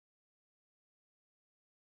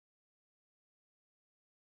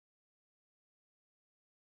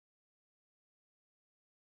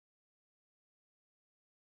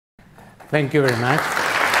Thank you very much.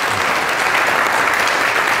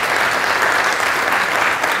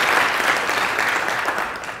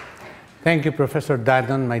 Thank you, Professor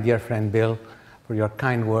Darden, my dear friend Bill, for your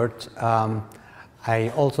kind words. I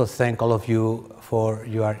also thank all of you for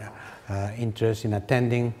your interest in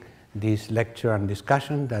attending this lecture and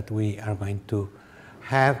discussion that we are going to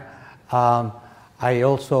have. I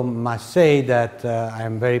also must say that I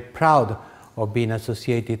am very proud of being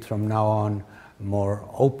associated from now on more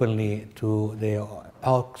openly to the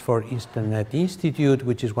Oxford Internet Institute,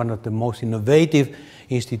 which is one of the most innovative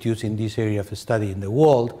institutes in this area of study in the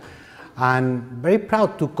world. And very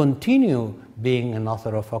proud to continue being an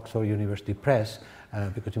author of Oxford University Press,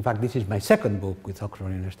 because in fact this is my second book with Oxford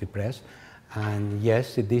University Press. And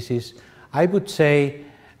yes, this is, I would say,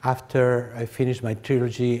 after I finished my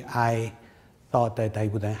trilogy, I thought that I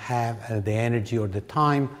wouldn't have the energy or the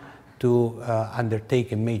time to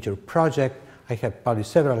undertake a major project. I have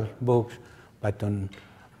published several books, but on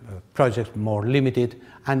projects more limited.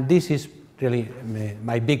 And this is really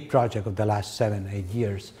my big project of the last 7-8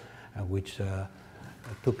 years. Which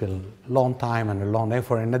took a long time and a long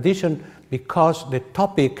effort. In addition, because the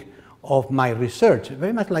topic of my research,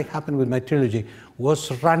 very much like happened with my trilogy, was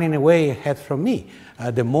running away ahead from me.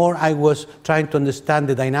 The more I was trying to understand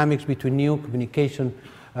the dynamics between new communication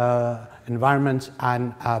environments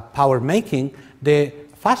and power making, the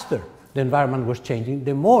faster the environment was changing,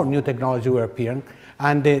 the more new technology were appearing,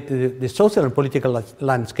 and the social and political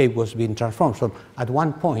landscape was being transformed. So at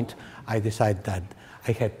one point, I decided that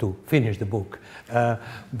I had to finish the book,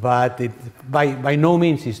 but it by no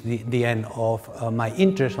means is the end of my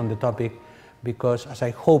interest on the topic, because as I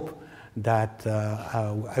hope that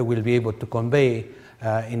I will be able to convey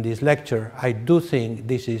in this lecture, I do think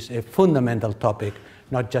this is a fundamental topic,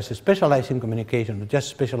 not just specialized in communication, not just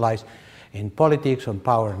specialized in politics, on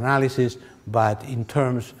power analysis, but in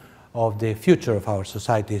terms of the future of our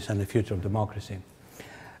societies and the future of democracy.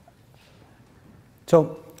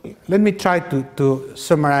 So, let me try to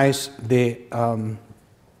summarize the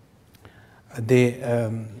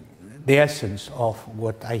essence of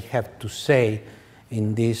what I have to say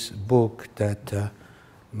in this book that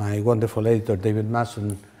my wonderful editor David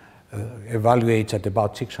Mason evaluates at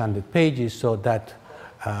about 600 pages, so that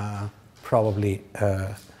probably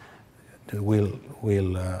will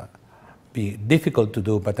be difficult to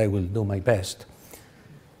do, but I will do my best.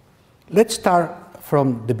 Let's start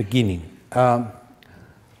from the beginning.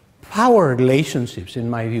 Power relationships, in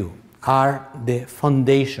my view, are the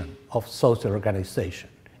foundation of social organization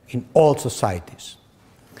in all societies.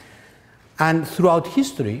 And throughout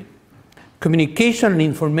history, communication and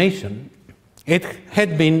information, it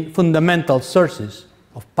had been fundamental sources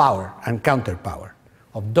of power and counterpower,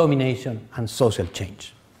 of domination and social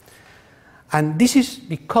change. And this is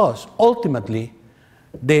because, ultimately,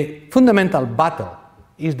 the fundamental battle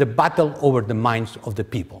is the battle over the minds of the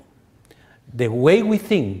people. The way we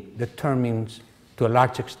think determines, to a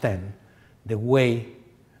large extent, the way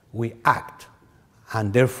we act.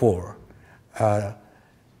 And therefore, the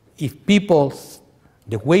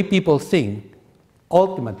way people think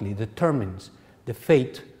ultimately determines the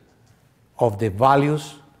fate of the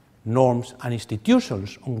values, norms, and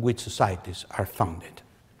institutions on which societies are founded.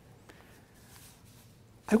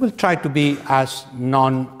 I will try to be as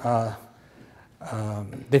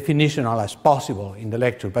definitional as possible in the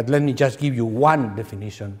lecture, but let me just give you one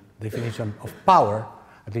definition of power,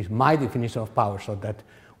 at least my definition of power, so that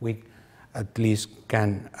we at least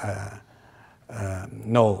can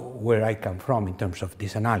know where I come from in terms of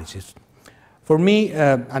this analysis. For me,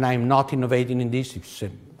 and I'm not innovating in this,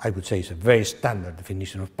 I would say it's a very standard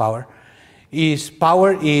definition of power,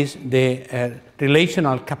 power is the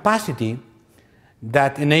relational capacity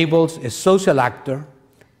that enables a social actor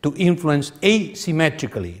to influence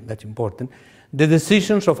asymmetrically, that's important, the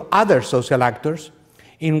decisions of other social actors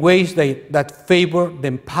in ways that favor the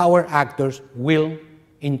empowered actors' will,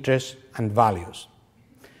 interests, and values.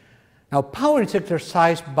 Now, power is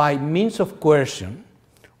exercised by means of coercion,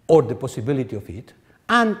 or the possibility of it,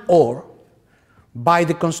 and or by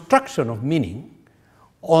the construction of meaning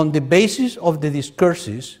on the basis of the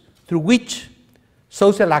discourses through which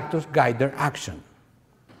social actors guide their action.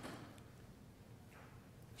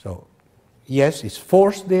 So, yes, it's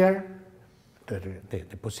force there,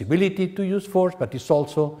 the possibility to use force, but it's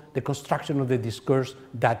also the construction of the discourse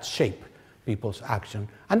that shape people's action,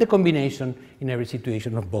 and the combination in every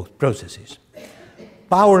situation of both processes.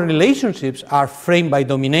 Power relationships are framed by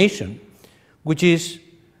domination, which is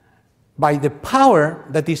by the power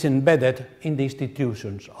that is embedded in the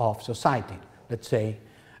institutions of society. Let's say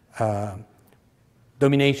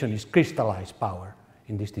domination is crystallized power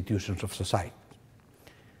in the institutions of society.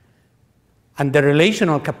 And the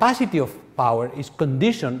relational capacity of power is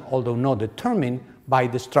conditioned, although not determined, by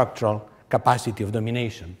the structural capacity of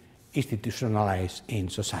domination institutionalized in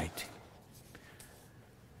society.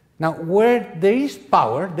 Now, where there is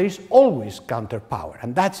power, there is always counterpower,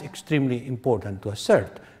 and that's extremely important to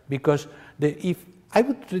assert, because if I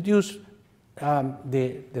would reduce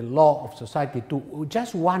the law of society to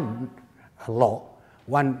just one law,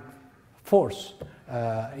 one force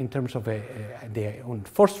in terms of a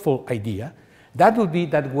forceful idea, that would be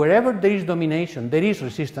that wherever there is domination, there is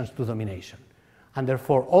resistance to domination. And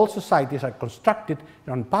therefore, all societies are constructed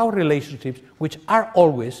on power relationships which are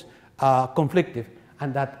always conflictive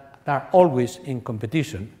and that are always in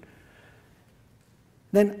competition.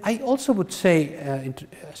 Then I also would say,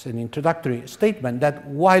 as an introductory statement, that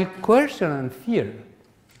while coercion and fear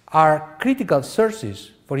are critical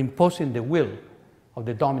sources for imposing the will of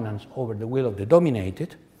the dominant over the will of the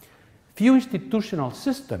dominated, few institutional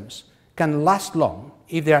systems can last long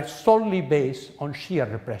if they are solely based on sheer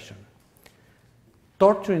repression.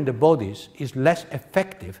 Torturing the bodies is less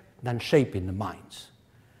effective than shaping the minds.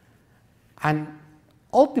 And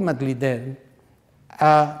ultimately then,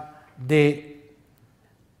 the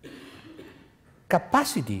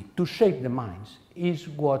capacity to shape the minds is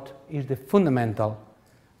what is the fundamental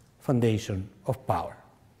foundation of power.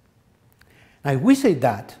 Now, if we say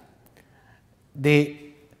that,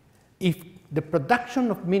 if the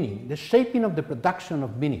production of meaning, the shaping of the production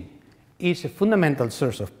of meaning is a fundamental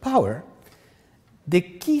source of power, the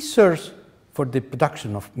key source for the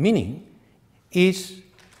production of meaning is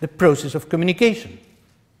the process of communication,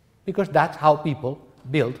 because that's how people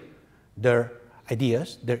build their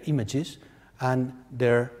ideas, their images, and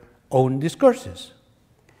their own discourses.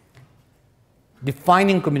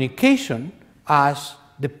 Defining communication as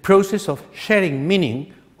the process of sharing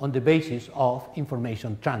meaning on the basis of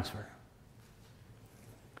information transfer.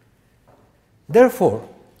 Therefore,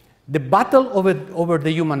 the battle over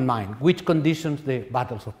the human mind, which conditions the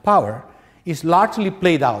battles of power, is largely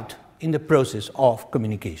played out in the process of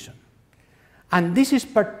communication. And this is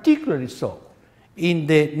particularly so in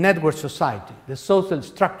the network society, the social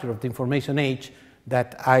structure of the information age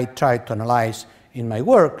that I try to analyze in my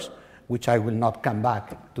works, which I will not come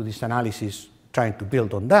back to this analysis trying to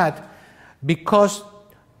build on that, because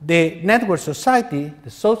the network society, the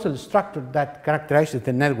social structure that characterizes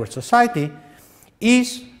the network society,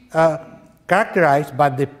 is characterized by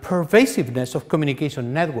the pervasiveness of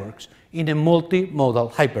communication networks in a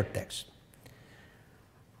multimodal hypertext.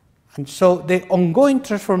 And so the ongoing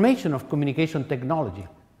transformation of communication technology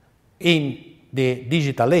in the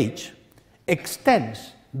digital age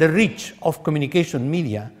extends the reach of communication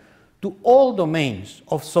media to all domains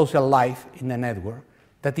of social life in a network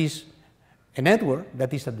that is a network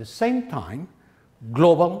that is at the same time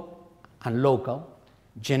global and local,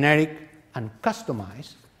 generic and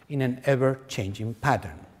customized in an ever-changing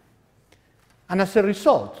pattern. And as a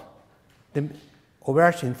result, the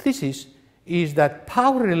overarching thesis is that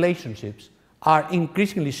power relationships are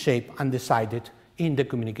increasingly shaped and decided in the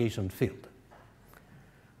communication field.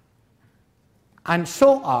 And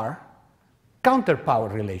so are counterpower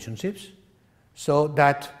relationships, so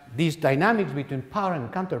that these dynamics between power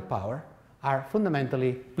and counterpower are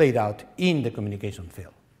fundamentally played out in the communication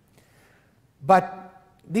field. But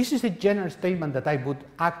this is a general statement that I would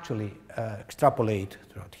actually extrapolate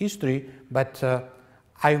throughout history, but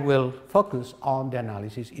I will focus on the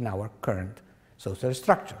analysis in our current social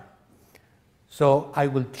structure. So I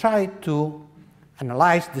will try to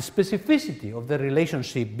analyze the specificity of the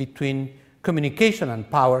relationship between communication and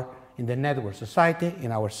power in the network society,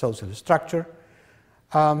 in our social structure.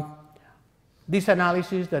 This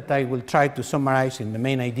analysis that I will try to summarize in the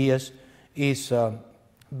main ideas is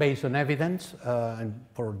based on evidence, and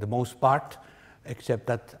for the most part, except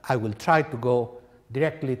that I will try to go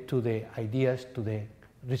directly to the ideas, to the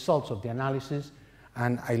results of the analysis,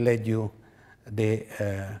 and I let you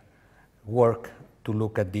the work to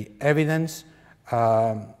look at the evidence.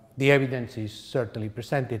 The evidence is certainly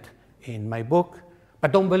presented in my book,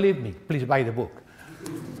 but don't believe me, please buy the book.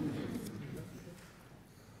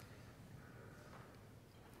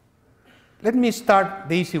 Let me start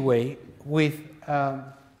the easy way with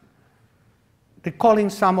recalling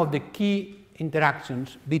some of the key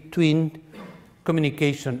interactions between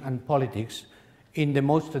communication and politics in the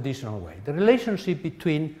most traditional way, the relationship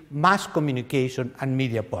between mass communication and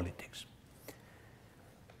media politics.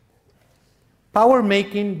 Power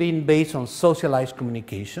making being based on socialized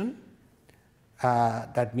communication,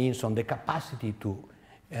 that means on the capacity to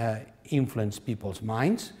influence people's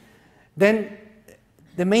minds. Then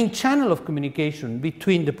the main channel of communication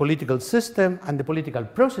between the political system and the political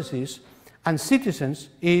processes and citizens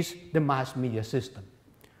is the mass media system.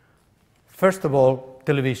 First of all,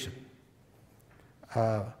 television.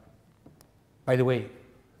 By the way,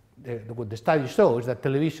 what the study shows is that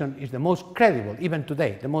television is the most credible, even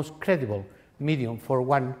today, the most credible medium for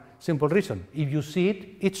one simple reason. If you see it,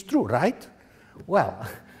 it's true, right? Well,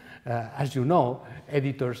 as you know,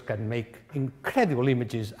 editors can make incredible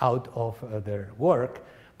images out of their work,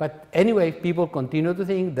 but anyway, people continue to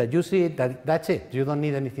think that you see it, that's it. You don't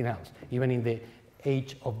need anything else, even in the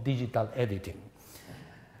age of digital editing.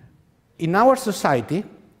 In our society,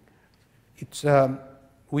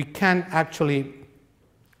 we can actually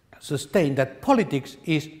sustain that politics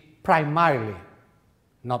is primarily,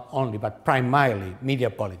 not only, but primarily media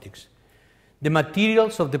politics. The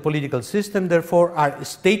materials of the political system, therefore, are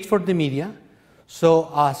staged for the media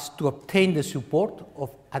so as to obtain the support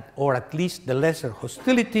of, or at least the lesser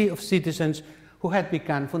hostility of citizens who had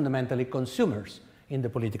become fundamentally consumers in the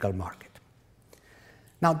political market.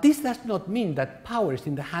 Now, this does not mean that power is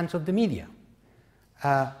in the hands of the media.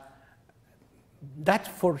 That's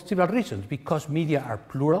for several reasons, because media are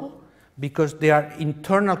plural, because there are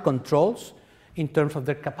internal controls in terms of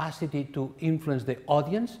their capacity to influence the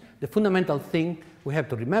audience. The fundamental thing we have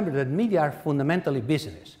to remember that media are fundamentally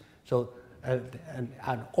business. So,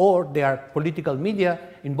 or they are political media,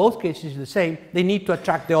 in both cases the same, they need to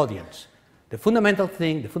attract the audience. The fundamental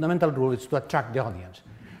thing, the fundamental rule is to attract the audience.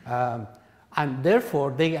 And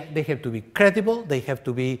therefore they have to be credible, they have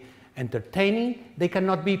to be entertaining, they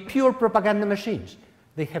cannot be pure propaganda machines.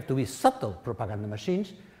 They have to be subtle propaganda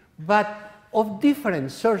machines, but of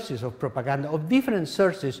different sources of propaganda, of different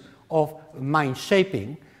sources of mind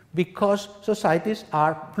shaping, because societies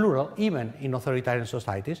are plural, even in authoritarian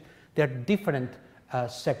societies. There are different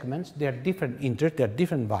segments, there are different interests, there are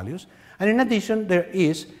different values, and in addition there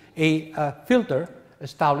is a filter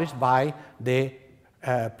established by the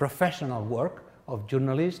professional work of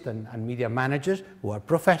journalists and media managers who are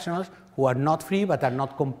professionals, who are not free but are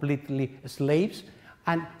not completely slaves.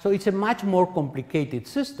 And so it's a much more complicated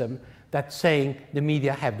system that's saying the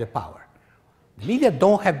media have the power. The media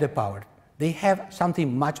don't have the power. They have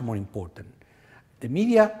something much more important. The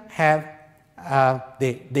media have,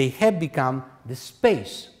 they have become the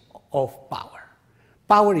space of power.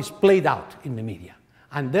 Power is played out in the media.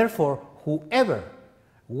 And therefore, whoever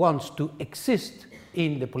wants to exist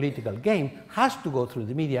in the political game has to go through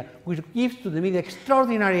the media, which gives to the media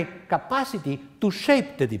extraordinary capacity to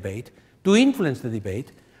shape the debate, to influence the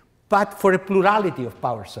debate, but for a plurality of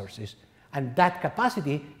power sources. And that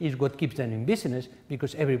capacity is what keeps them in business,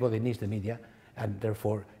 because everybody needs the media, and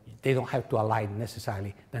therefore they don't have to align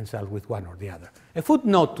necessarily themselves with one or the other. A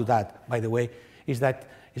footnote to that, by the way, is that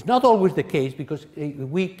it's not always the case, because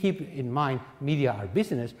we keep in mind media are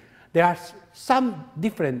business. There are some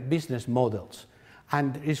different business models.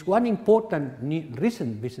 And there is one important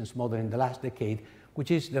recent business model in the last decade, which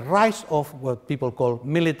is the rise of what people call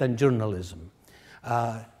militant journalism.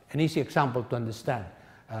 An easy example to understand,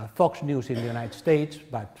 Fox News in the United States,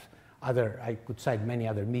 but I could cite many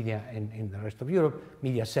other media in the rest of Europe,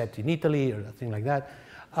 Mediaset in Italy or something like that.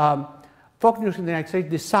 Fox News in the United States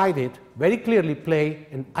decided very clearly play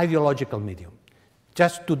an ideological medium,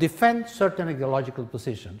 just to defend certain ideological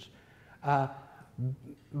positions,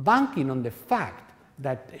 banking on the fact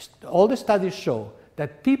that all the studies show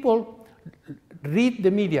that people read the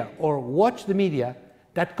media or watch the media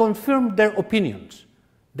that confirm their opinions.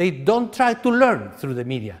 They don't try to learn through the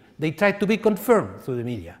media. They try to be confirmed through the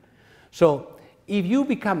media. So if you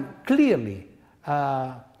become clearly,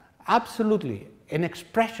 absolutely an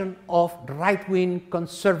expression of right-wing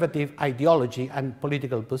conservative ideology and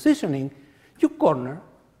political positioning, you corner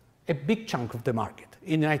a big chunk of the market.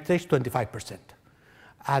 In the United States, 25%.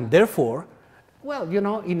 And therefore, well, you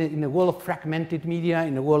know, in a world of fragmented media,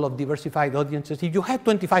 in a world of diversified audiences, if you have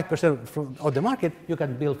 25% of the market, you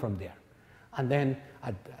can build from there. And then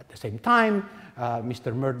at the same time,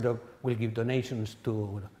 Mr. Murdoch will give donations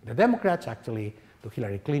to the Democrats. Actually, to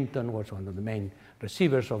Hillary Clinton was one of the main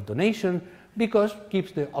receivers of donation, because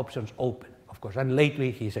keeps the options open, of course. And lately,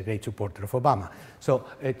 he's a great supporter of Obama. So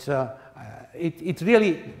it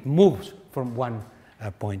really moves from one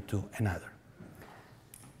point to another.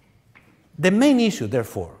 The main issue,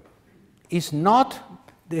 therefore, is not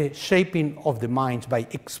the shaping of the minds by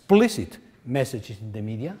explicit messages in the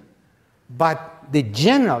media, but the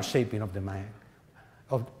general shaping of the mind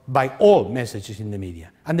by all messages in the media.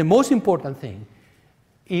 And the most important thing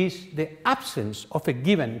is the absence of a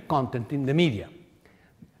given content in the media.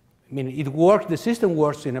 I mean, it works, the system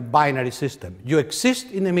works in a binary system. You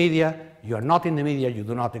exist in the media, you are not in the media, you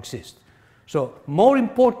do not exist. So more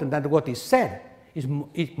important than what is said,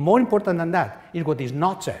 more important than that is what is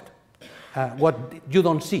not said. what you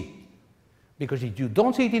don't see. Because if you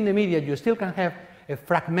don't see it in the media, you still can have a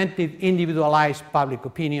fragmented, individualized public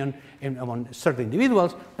opinion among certain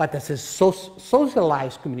individuals, but as a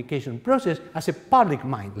socialized communication process, as a public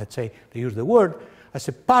mind, let's say, they use the word, as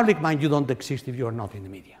a public mind, you don't exist if you are not in the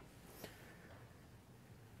media.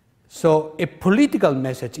 So a political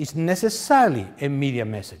message is necessarily a media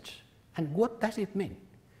message. And what does it mean?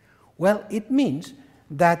 Well, it means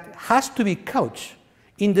that it has to be couched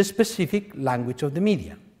in the specific language of the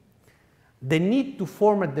media. The need to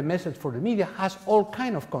format the message for the media has all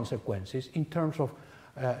kinds of consequences in terms of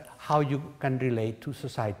how you can relate to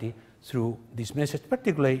society through this message,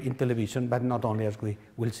 particularly in television, but not only, as we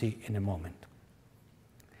will see in a moment.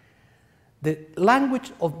 The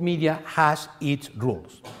language of media has its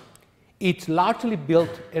rules. It's largely built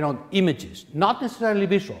around images, not necessarily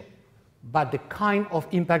visual, but the kind of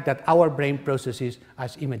impact that our brain processes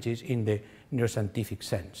as images in the neuroscientific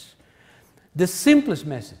sense. The simplest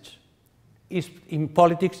message in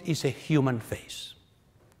politics is a human face.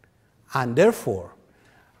 And therefore,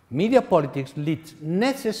 media politics leads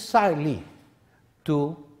necessarily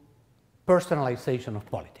to personalization of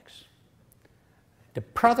politics. The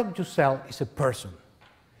product you sell is a person,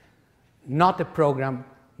 not a program,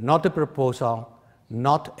 not a proposal,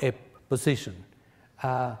 not a position.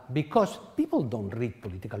 Because people don't read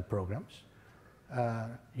political programs.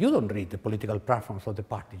 You don't read the political platforms of the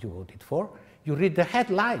party you voted for. You read the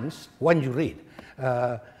headlines when you read.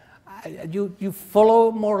 You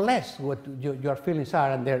follow more or less what your feelings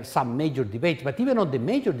are, and there are some major debates. But even on the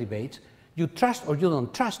major debates, you trust or you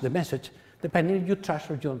don't trust the message, depending if you trust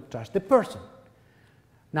or you don't trust the person.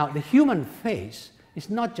 Now, the human face is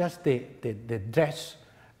not just the dress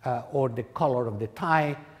or the color of the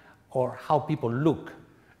tie or how people look.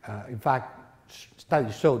 In fact,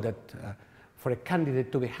 studies show that for a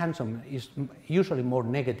candidate to be handsome is usually more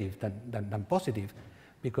negative than positive,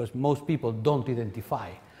 because most people don't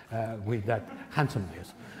identify with that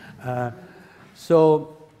handsomeness.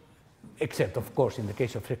 So, except of course in the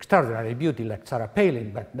case of extraordinary beauty like Sarah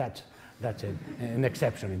Palin, but that's an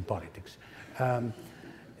exception in politics.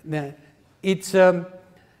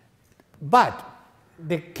 But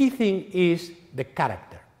the key thing is the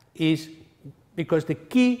character, because the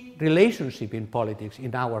key relationship in politics,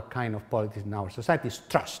 in our kind of politics, in our society, is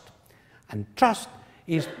trust. And trust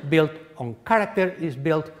is built on character, is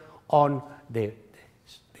built on the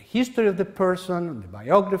history of the person, the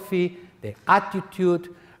biography, the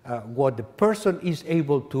attitude, what the person is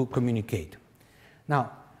able to communicate.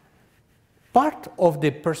 Now, part of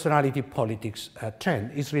the personality politics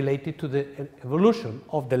trend is related to the evolution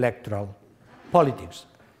of the electoral politics.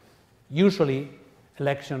 Usually,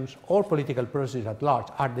 elections or political processes at large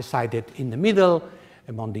are decided in the middle,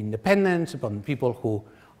 among the independents, among people who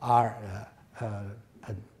are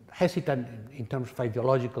hesitant in terms of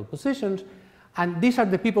ideological positions, and these are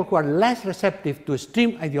the people who are less receptive to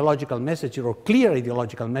extreme ideological messages or clear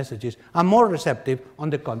ideological messages, and more receptive, on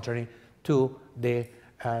the contrary, to the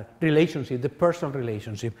relationship, the personal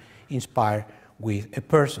relationship inspired with a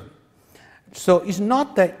person. So it's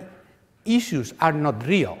not that issues are not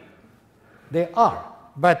real. They are.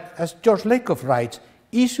 But as George Lakoff writes,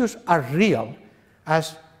 issues are real,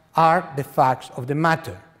 as are the facts of the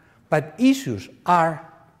matter. But issues are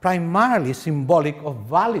primarily symbolic of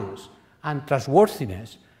values and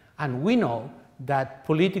trustworthiness. And we know that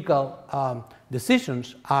political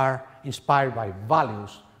decisions are inspired by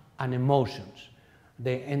values and emotions.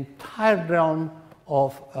 The entire realm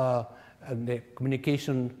of the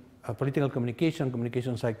communication, political communication,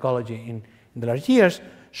 communication psychology in the last years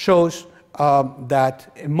shows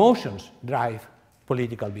that emotions drive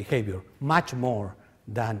political behavior much more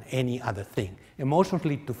than any other thing. Emotions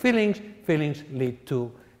lead to feelings, feelings lead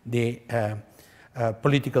to the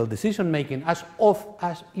political decision-making, as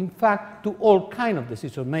in fact to all kinds of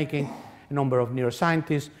decision-making. A number of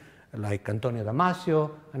neuroscientists like Antonio Damasio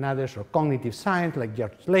and others, or cognitive science like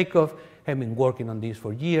George Lakoff, have been working on this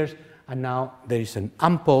for years, and now there is an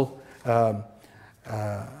ample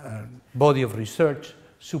body of research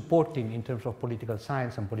supporting, in terms of political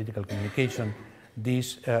science and political communication,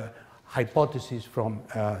 these hypotheses from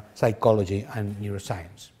psychology and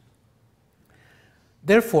neuroscience.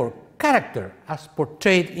 Therefore, character, as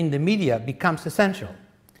portrayed in the media, becomes essential,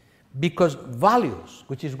 because values,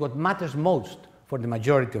 which is what matters most for the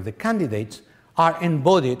majority of the candidates, are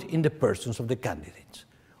embodied in the persons of the candidates,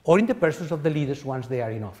 or in the persons of the leaders once they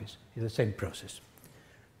are in office. It's the same process.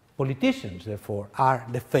 Politicians, therefore, are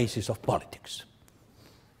the faces of politics.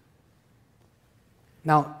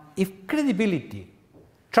 Now, if credibility,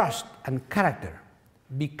 trust, and character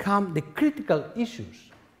become the critical issues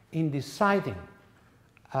in deciding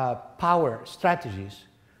power strategies,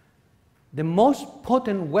 the most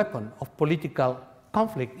potent weapon of political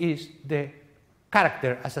conflict is the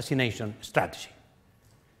character assassination strategy.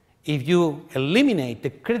 If you eliminate the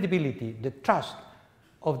credibility, the trust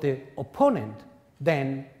of the opponent,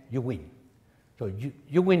 then you win. So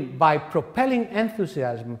you win by propelling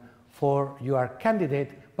enthusiasm for your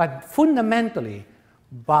candidate, but fundamentally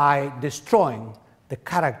by destroying the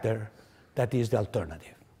character that is the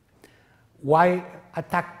alternative. Why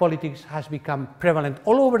attack politics has become prevalent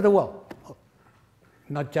all over the world,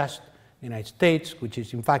 not just the United States, which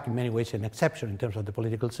is in fact in many ways an exception in terms of the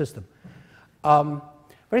political system.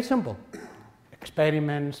 Very simple.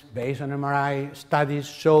 Experiments based on MRI studies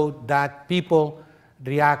show that people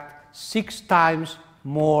react 6 times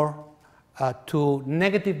more to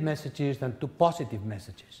negative messages than to positive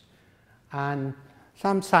messages. And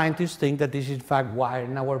some scientists think that this is in fact wired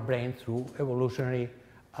in our brain through evolutionary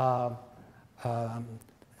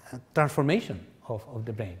transformation of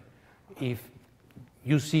the brain. If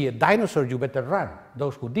you see a dinosaur, you better run.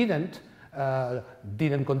 Those who didn't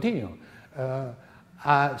continue.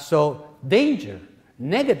 So danger,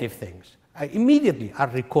 negative things, immediately are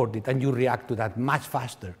recorded, and you react to that much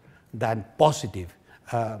faster than positive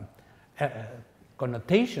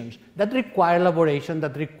connotations that require elaboration,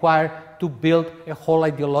 that require to build a whole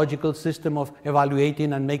ideological system of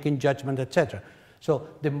evaluating and making judgment, etc. So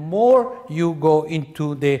the more you go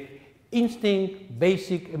into the instinct,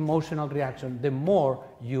 basic emotional reaction, the more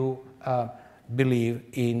you believe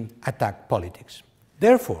in attack politics.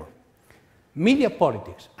 Therefore, media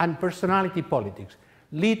politics and personality politics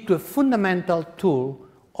lead to a fundamental tool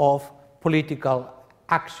of political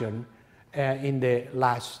action in the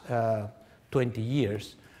last 20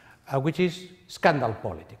 years, which is scandal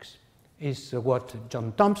politics. Is what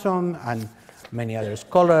John Thompson and many other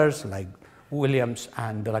scholars like Williams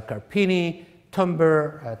and Della Carpini,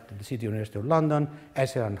 Tumber at the City University of London,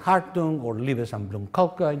 Esser and Hartung, or Liebes and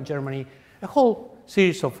Blum-Kalka in Germany, a whole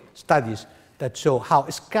series of studies that show how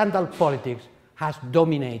scandal politics has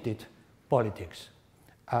dominated politics.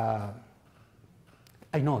 I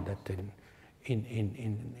know that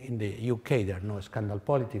in the UK there are no scandal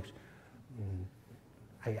politics.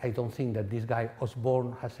 I don't think that this guy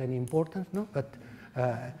Osborne has any importance, no? But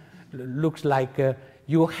looks like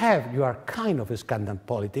you are kind of a scandal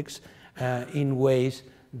politics in ways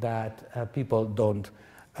that people don't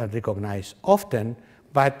recognize often.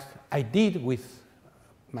 But I did with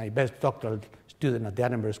my best doctoral student at the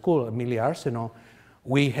Edinburgh School, Amelia Arsenault.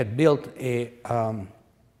 We had built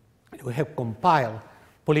we have compiled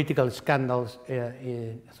political scandals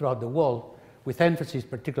throughout the world, with emphasis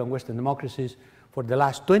particularly on Western democracies, for the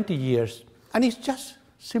last 20 years, and it's just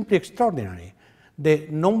simply extraordinary. The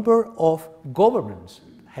number of governments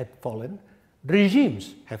had fallen,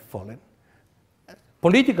 regimes have fallen,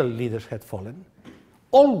 political leaders had fallen.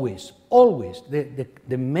 Always,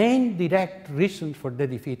 the main direct reason for the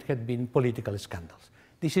defeat had been political scandals.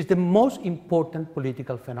 This is the most important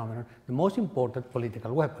political phenomenon, the most important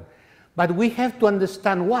political weapon. But we have to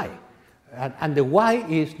understand why. And the why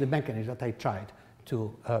is the mechanism that I tried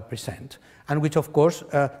to present, and which, of course,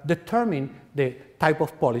 determine the type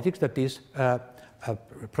of politics that is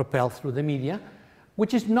propelled through the media,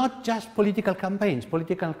 which is not just political campaigns.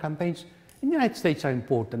 Political campaigns in the United States are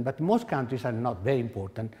important, but most countries are not very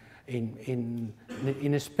important. In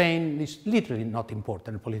Spain, it's literally not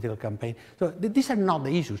important, a political campaign. So these are not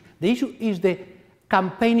the issues. The issue is the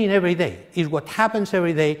campaigning every day, is what happens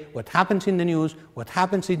every day, what happens in the news, what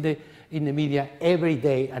happens in the media every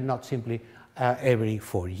day, and not simply every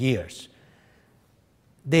 4 years.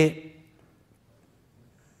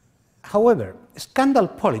 However, scandal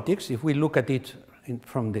politics, if we look at it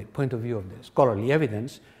from the point of view of the scholarly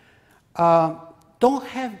evidence, don't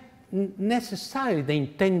have necessarily the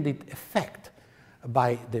intended effect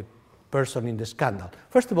by the person in the scandal.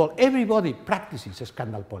 First of all, everybody practices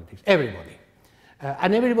scandal politics, everybody.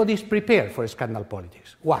 And everybody is prepared for scandal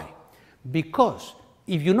politics. Why? Because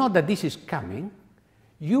if you know that this is coming,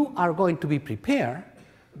 you are going to be prepared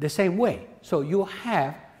the same way. So you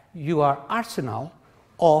have your arsenal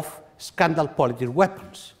of scandal politics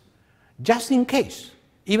weapons, just in case.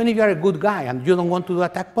 Even if you are a good guy and you don't want to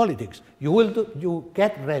attack politics, you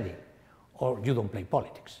get ready, or you don't play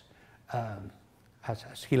politics.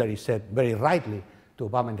 As Hillary said very rightly to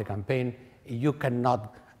Obama in the campaign, you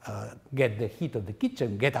cannot get the heat of the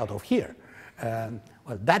kitchen, get out of here.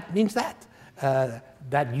 Well, that means that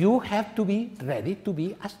you have to be ready to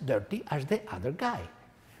be as dirty as the other guy.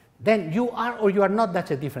 Then you are or you are not,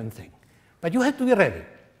 that's a different thing. But you have to be ready.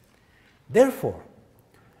 Therefore,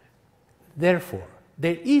 there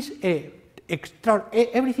is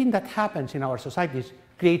everything that happens in our societies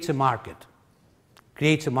creates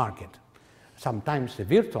a market. Sometimes a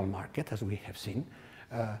virtual market, as we have seen.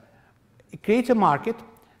 It creates a market,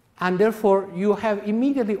 and therefore you have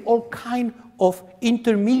immediately all kinds of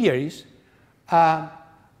intermediaries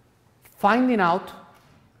finding out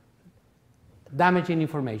damaging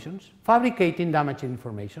informations, fabricating damaging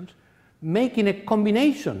informations, making a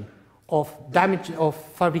combination of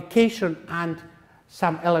fabrication and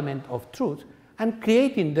some element of truth, and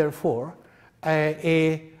creating, therefore,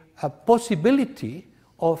 a possibility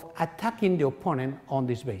of attacking the opponent on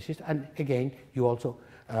this basis. And again, you also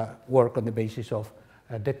work on the basis of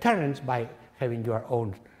deterrence by having your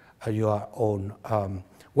own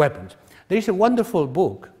weapons. There is a wonderful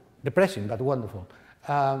book, depressing but wonderful,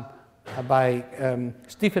 by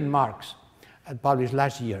Stephen Marks, published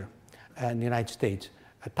last year in the United States,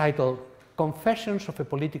 titled Confessions of a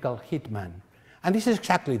Political Hitman. And this is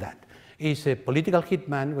exactly that. He's a political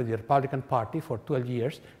hitman with the Republican Party for 12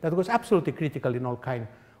 years that was absolutely critical in all kinds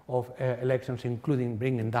of elections, including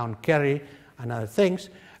bringing down Kerry and other things,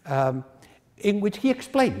 in which he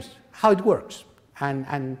explains how it works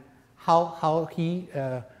and how he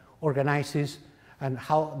organizes and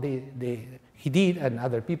how he did and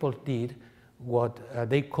other people did what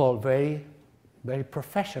they call very, very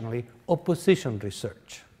professionally opposition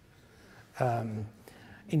research.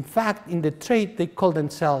 In fact, in the trade, they call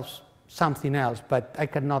themselves something else, but I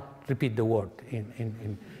cannot repeat the word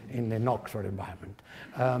in an Oxford environment.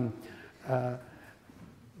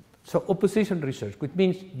 So opposition research, which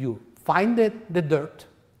means you find the dirt,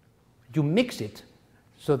 you mix it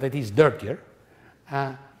so that it's dirtier,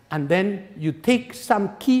 and then you take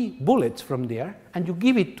some key bullets from there and you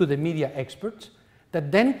give it to the media experts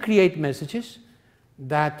that then create messages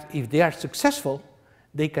that, if they are successful,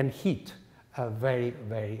 they can hit very,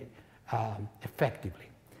 very effectively.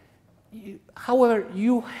 However,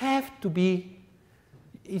 you have to be,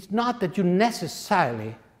 it's not that you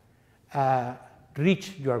necessarily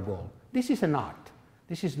reach your goal. This is an art.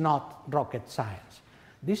 This is not rocket science.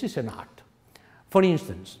 This is an art. For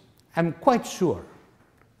instance, I'm quite sure,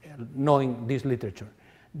 knowing this literature,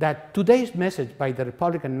 that today's message by the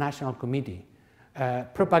Republican National Committee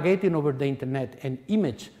propagating over the internet an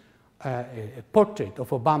image, a portrait of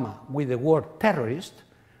Obama with the word terrorist,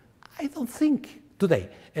 I don't think today,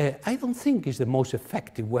 I don't think is the most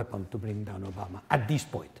effective weapon to bring down Obama at this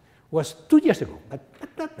point. It was 2 years ago, but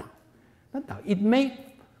not now. Not now. It may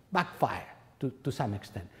backfire to some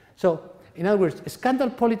extent. So, in other words, scandal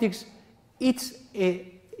politics, it's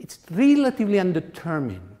relatively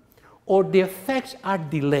undetermined, or the effects are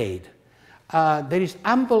delayed. There is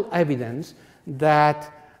ample evidence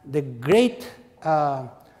that the great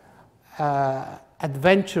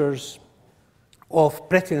adventures of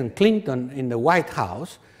President Clinton in the White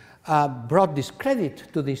House brought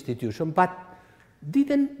discredit to the institution, but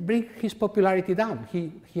didn't bring his popularity down.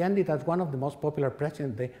 He ended as one of the most popular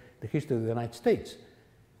presidents in the history of the United States.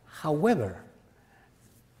 However,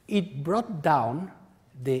 it brought down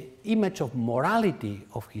the image of morality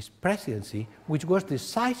of his presidency, which was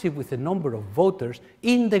decisive with a number of voters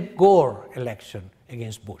in the Gore election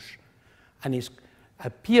against Bush. And it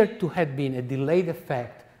appeared to have been a delayed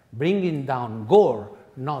effect, bringing down Gore,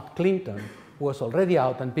 not Clinton, who was already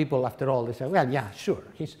out, and people, after all, they said, well, yeah, sure,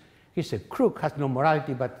 he's a crook, has no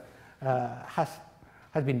morality, but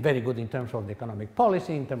has been very good in terms of the economic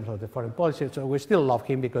policy, in terms of the foreign policy, so we still love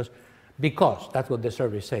him because that's what the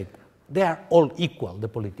survey said. They are all equal, the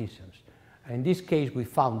politicians. In this case, we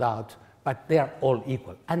found out, but they are all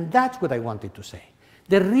equal. And that's what I wanted to say.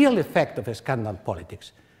 The real effect of scandal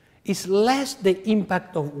politics is less the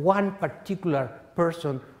impact of one particular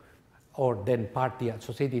person or then party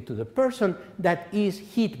associated to the person that is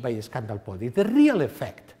hit by the scandal politics. The real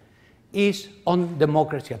effect is on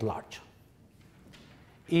democracy at large.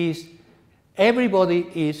 Everybody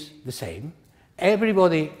is the same.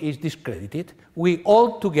 Everybody is discredited. We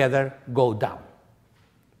all together go down.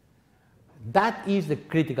 That is the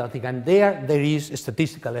critical thing, and there is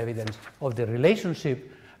statistical evidence of the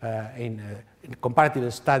relationship in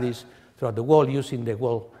comparative studies throughout the world, using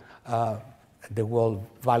the World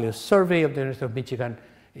Values Survey of the University of Michigan,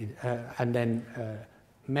 and then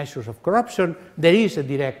measures of corruption. There is a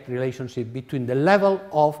direct relationship between the level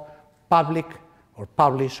of public or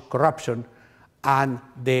published corruption and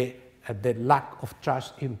the lack of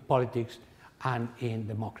trust in politics and in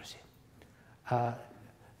democracy.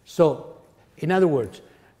 So, in other words,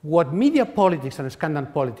 what media politics and scandal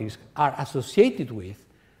politics are associated with,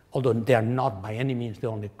 although they are not by any means the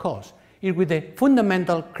only cause, is with the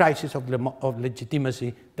fundamental crisis of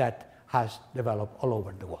legitimacy that has developed all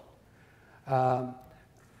over the world.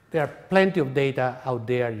 There are plenty of data out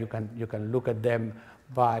there. You can look at them,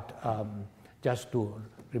 but just to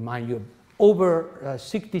remind you, over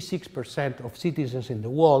 66% of citizens in the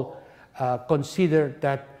world consider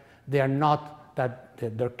that they are not, that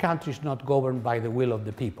their country is not governed by the will of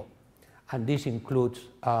the people, and this includes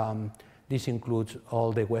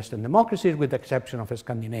all the Western democracies, with the exception of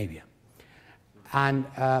Scandinavia. And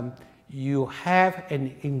you have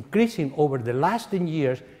an increasing, over the last 10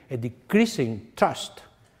 years, a decreasing trust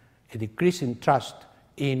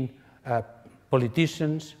in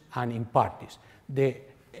politicians and in parties.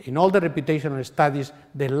 In all the reputational studies,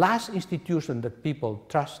 the last institution that people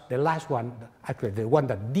trust, the last one, actually the one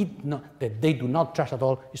that they do not trust at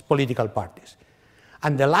all, is political parties.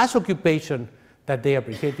 And the last occupation that they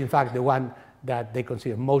appreciate, in fact, the one that they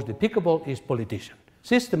consider most despicable, is politician,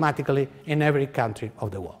 systematically in every country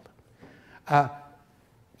of the world.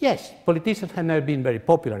 Yes, politicians have never been very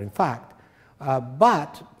popular, in fact,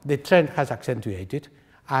 but the trend has accentuated,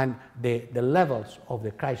 and the levels of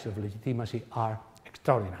the crisis of legitimacy are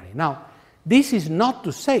extraordinary. Now, this is not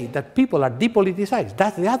to say that people are depoliticized.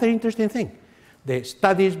 That's the other interesting thing. The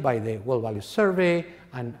studies by the World Values Survey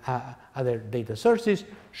and other data sources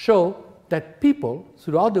show that people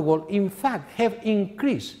throughout the world, in fact, have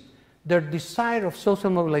increased their desire of social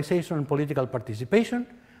mobilization and political participation.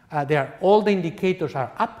 All the indicators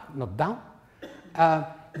are up, not down.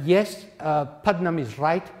 Yes, Putnam is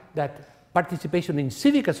right that participation in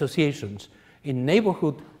civic associations, in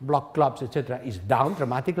neighborhood block clubs, etc., is down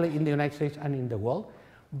dramatically in the United States and in the world.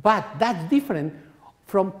 But that's different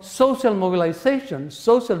from social mobilization,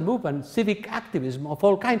 social movement, civic activism of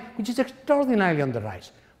all kinds, which is extraordinarily on the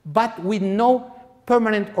rise, but with no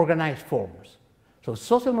permanent organized forms. So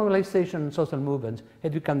social mobilization and social movements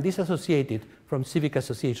have become disassociated from civic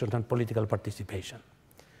associations and political participation,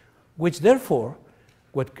 which therefore,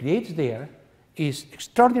 what creates there is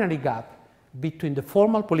extraordinary gap between the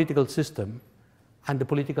formal political system and the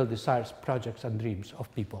political desires, projects, and dreams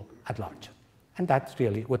of people at large. And that's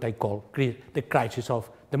really what I call the crisis of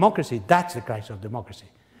democracy. That's the crisis of democracy.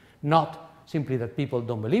 Not simply that people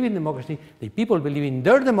don't believe in democracy, the people believe in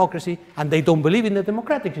their democracy and they don't believe in the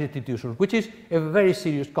democratic institutions, which is a very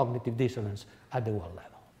serious cognitive dissonance at the world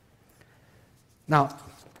level. Now,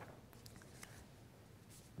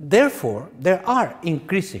 therefore, there are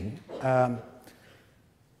increasing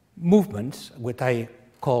movements, what I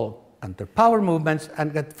call counter-power movements,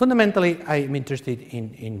 and that fundamentally I am interested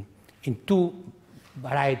in two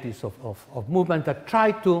varieties of movements that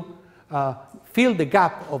try to fill the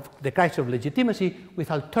gap of the crisis of legitimacy with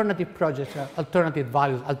alternative projects, alternative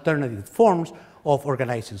values, alternative forms of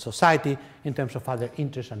organizing society in terms of other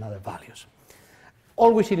interests and other values.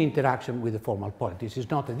 Always in interaction with the formal politics. It's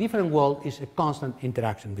not a different world, it's a constant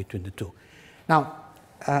interaction between the two. Now,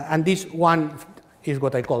 and this one is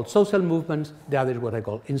what I call social movements, the other is what I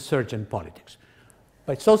call insurgent politics.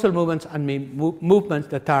 By social movements, I mean movements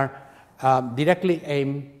that are directly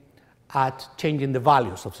aimed at changing the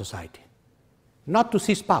values of society. Not to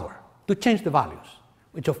seize power, to change the values,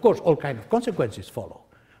 which of course all kinds of consequences follow,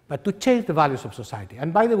 but to change the values of society.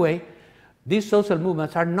 And by the way, these social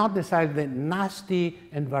movements are not necessarily the nasty,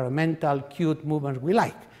 environmental, cute movements we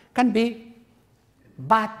like. Can be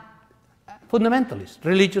bad fundamentalists,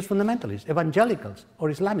 religious fundamentalists, evangelicals, or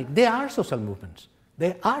Islamic. They are social movements.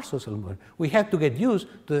 They are social movements. We have to get used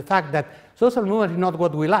to the fact that social movement is not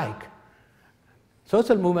what we like.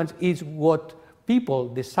 Social movements is what people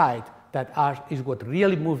decide that is what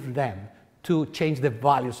really moves them to change the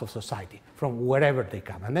values of society from wherever they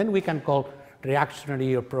come. And then we can call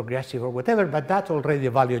reactionary or progressive or whatever, but that's already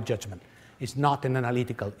a value judgment. It's not an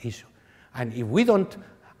analytical issue. And if we don't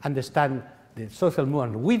understand the social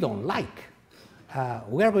movement we don't like,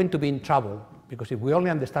 we are going to be in trouble, because if we only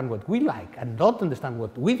understand what we like and don't understand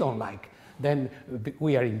what we don't like, then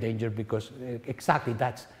we are in danger, because exactly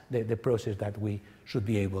that's the process that we should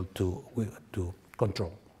be able to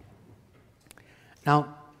control.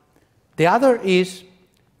 Now, the other is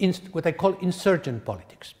what I call insurgent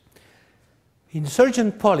politics.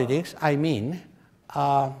 Insurgent politics, I mean,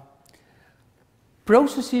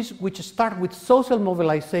 processes which start with social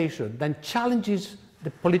mobilization, then challenges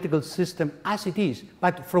the political system as it is,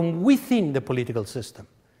 but from within the political system,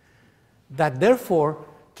 that therefore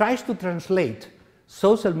tries to translate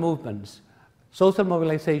social movements, social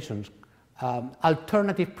mobilizations,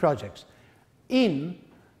 alternative projects in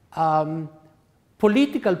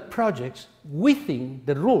political projects within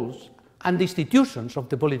the rules and the institutions of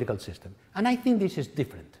the political system. And I think this is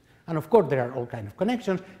different. And of course, there are all kinds of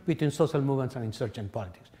connections between social movements and insurgent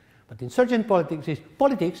politics. But insurgent politics is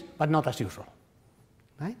politics, but not as usual.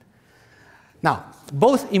 Right? Now,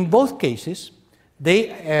 in both cases,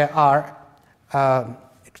 they are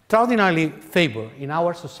extraordinarily favored in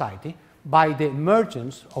our society by the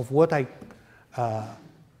emergence of what I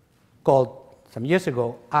called some years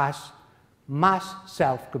ago as mass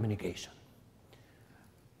self-communication.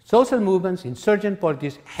 Social movements, insurgent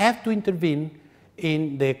politics have to intervene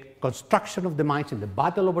in the construction of the minds, in the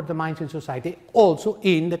battle over the minds in society, also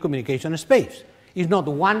in the communication space. It's not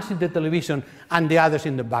one's in the television and the others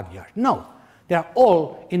in the backyard. No, they are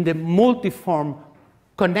all in the multiform,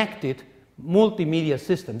 connected, multimedia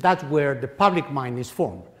system. That's where the public mind is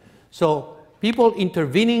formed. So people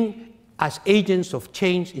intervening as agents of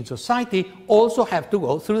change in society also have to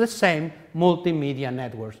go through the same multimedia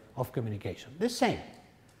networks of communication. The same,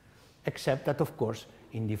 except that, of course,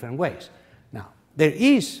 in different ways. Now, there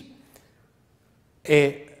is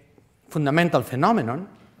a fundamental phenomenon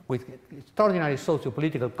with extraordinary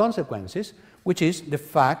socio-political consequences, which is the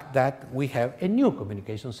fact that we have a new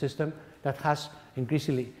communication system that has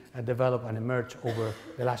increasingly developed and emerged over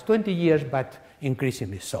the last 20 years, but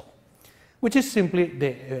increasingly so, which is simply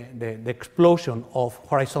the explosion of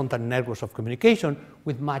horizontal networks of communication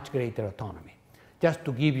with much greater autonomy. Just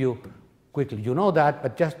to give you quickly, you know that,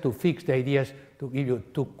 but just to fix the ideas, to give you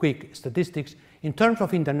two quick statistics, in terms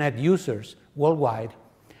of internet users worldwide,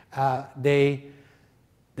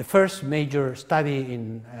 the first major study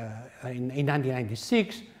in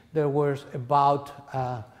 1996, there was about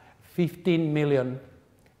 15 million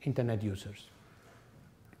internet users.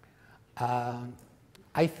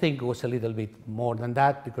 I think it was a little bit more than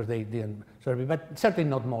that because they didn't survey, but certainly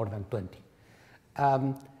not more than 20.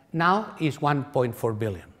 Now it's 1.4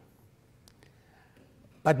 billion.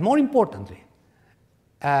 But more importantly,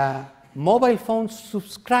 mobile phone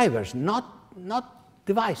subscribers, not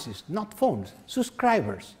devices, not phones,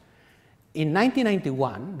 subscribers. In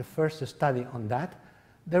 1991, the first study on that,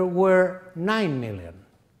 there were 9 million.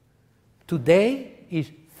 Today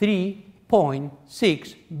is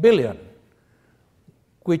 3.6 billion,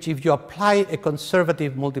 which if you apply a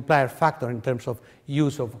conservative multiplier factor in terms of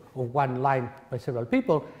use of one line by several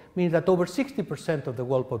people, means that over 60% of the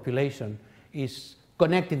world population is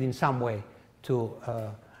connected in some way to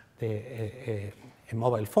a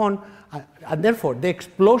mobile phone, and therefore the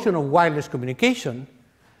explosion of wireless communication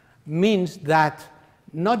means that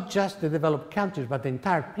not just the developed countries but the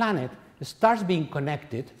entire planet starts being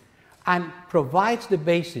connected and provides the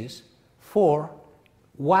basis for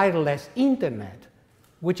wireless internet,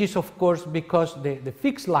 which is of course because the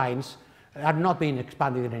fixed lines are not being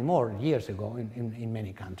expanded anymore years ago in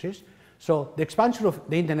many countries. So the expansion of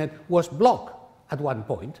the internet was blocked at one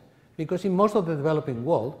point because in most of the developing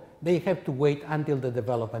world they have to wait until the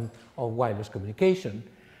development of wireless communication.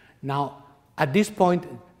 Now, at this point,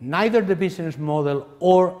 neither the business model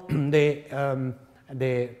or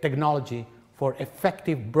the technology for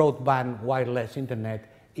effective broadband wireless internet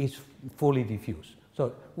is fully diffused.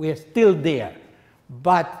 So we are still there,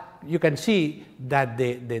 but you can see that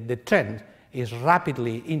the trend is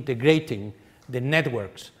rapidly integrating the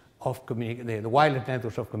networks of the wireless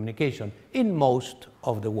networks of communication in most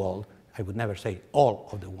of the world. I would never say all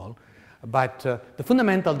of the world, but the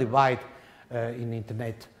fundamental divide in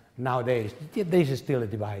internet nowadays, there is still a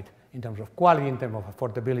divide in terms of quality, in terms of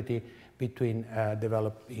affordability between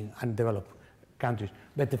developing and developed countries.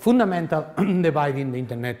 But the fundamental divide in the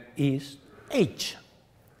internet is age.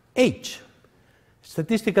 Age.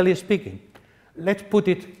 Statistically speaking, let's put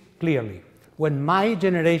it clearly. When my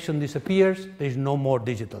generation disappears, there is no more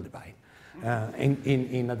digital divide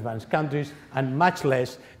in advanced countries, and much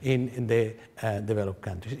less in the developed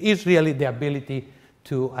countries. It's really the ability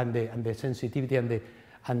to, and the sensitivity and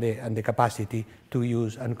the capacity to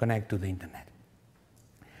use and connect to the internet.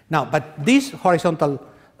 Now, but this horizontal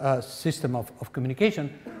system of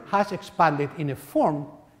communication has expanded in a form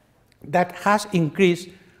that has increased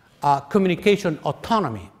communication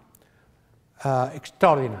autonomy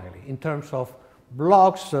extraordinarily in terms of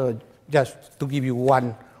blogs. Just to give you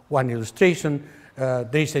one illustration, there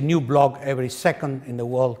is a new blog every second in the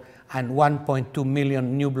world and 1.2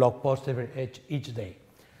 million new blog posts each day.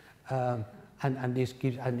 And this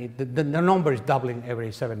gives, and the number is doubling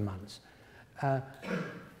every 7 months.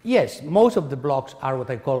 Yes, most of the blogs are what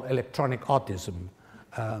I call electronic autism,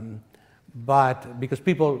 but because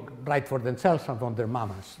people write for themselves and from their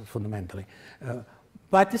mamas, fundamentally.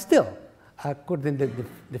 But still, according to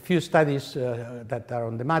the few studies that are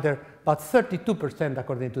on the matter, about 32%,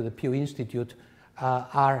 according to the Pew Institute,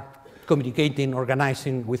 are communicating,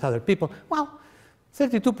 organizing with other people. Well,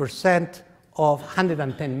 32% of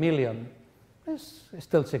 110 million is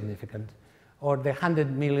still significant. Or the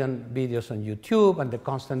 100 million videos on YouTube and the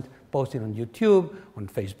constant posting on YouTube, on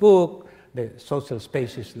Facebook, the social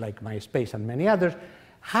spaces like MySpace and many others.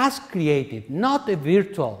 has created not a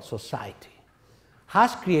virtual society,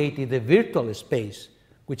 has created a virtual space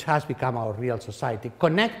which has become our real society,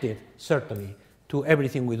 connected certainly to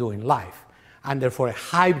everything we do in life, and therefore a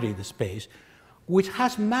hybrid space, which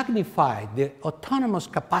has magnified the autonomous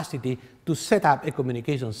capacity to set up a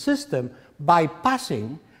communication system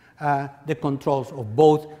bypassing the controls of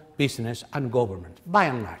both business and government, by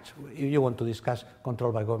and large. If you want to discuss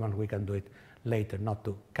control by government, we can do it later, not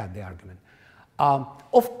to cut the argument.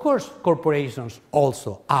 Of course, corporations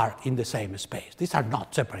also are in the same space. These are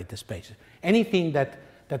not separate spaces. Anything that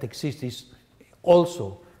exists is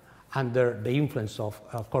also under the influence of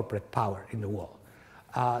corporate power in the world.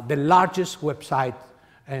 The largest website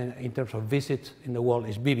in terms of visits in the world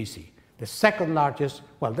is BBC. The second largest,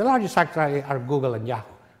 well, the largest actually are Google and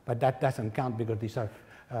Yahoo, but that doesn't count because these are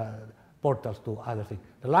portals to other things.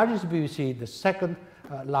 The largest is BBC, the second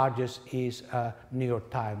largest is New York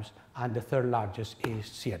Times, and the third largest is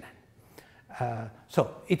CNN.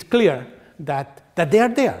 So it's clear that they are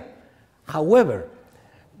there. However,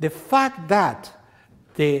 the fact that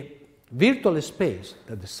the virtual space,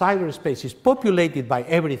 that the cyberspace is populated by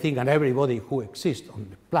everything and everybody who exists on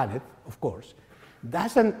the planet, of course,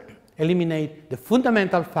 doesn't eliminate the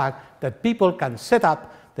fundamental fact that people can set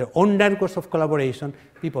up their own networks of collaboration,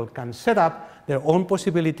 people can set up their own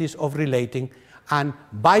possibilities of relating and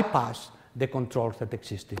bypass the controls that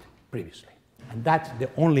existed previously. And that's the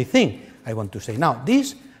only thing I want to say. Now,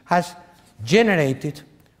 this has generated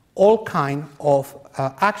all kinds of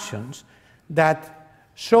actions that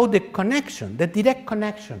show the connection, the direct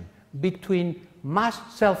connection between mass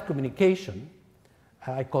self-communication,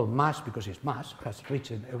 I call mass because it's mass, has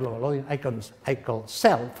reached a global audience, I call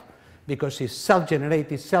self because it's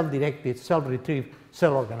self-generated, self-directed, self-retrieved,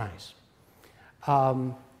 self-organized.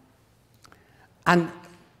 And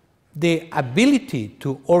the ability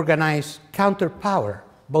to organize counterpower,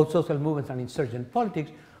 both social movements and insurgent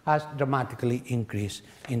politics, has dramatically increased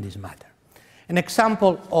in this matter. An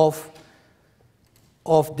example of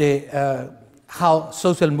how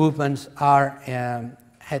social movements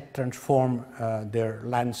had transformed their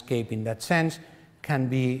landscape in that sense can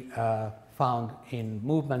be found in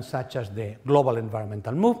movements such as the global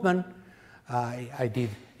environmental movement. I did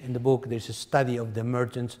in the book, there's a study of the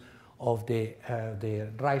emergence of the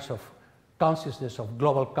rise of consciousness, of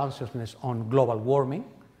global consciousness on global warming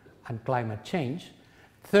and climate change.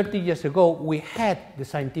 30 years ago, we had the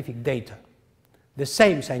scientific data, the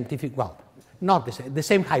same scientific, well, not the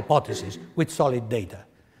same hypothesis with solid data.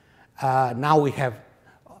 Now we have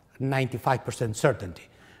 95% certainty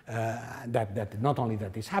that not only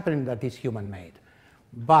that is happening, that is human-made.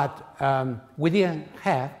 But we didn't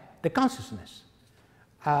have the consciousness.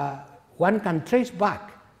 One can trace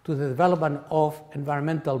back to the development of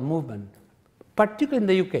environmental movement, particularly in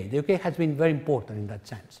the UK. The UK has been very important in that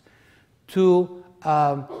sense, to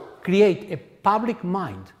create a public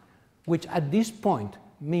mind, which at this point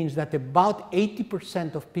means that about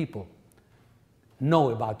 80% of people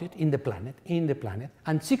know about it in the planet,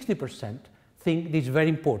 and 60% think this is very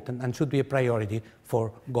important and should be a priority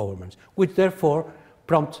for governments, which therefore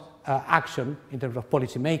prompts action in terms of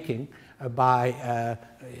policy making by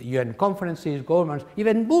UN conferences, governments.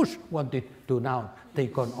 Even Bush wanted to now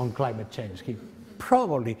take on climate change. He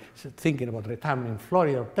probably thinking about retirement in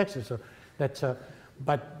Florida or Texas. Or that's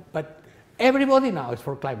but everybody now is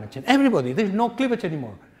for climate change. Everybody. There's no cleavage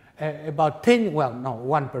anymore. About 10, well, no,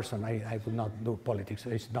 one person. I would not do politics.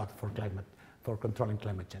 It's not for climate, for controlling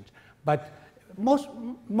climate change. But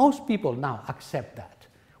most people now accept that.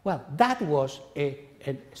 Well, that was a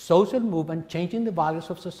social movement changing the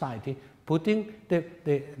values of society, putting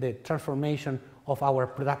the transformation of our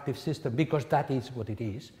productive system, because that is what it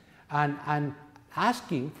is, and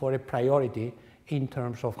asking for a priority in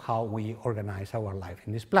terms of how we organize our life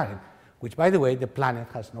in this planet, which, by the way, the planet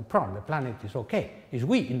has no problem. The planet is okay. It's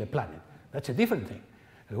we in the planet. That's a different thing.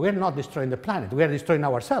 We're not destroying the planet. We are destroying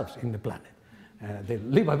ourselves in the planet, the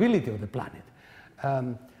livability of the planet.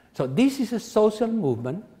 So this is a social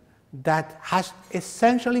movement that has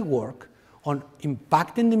essentially worked on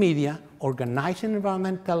impacting the media, organizing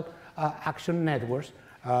environmental action networks,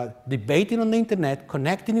 debating on the internet,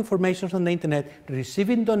 connecting information on the internet,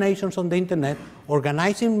 receiving donations on the internet,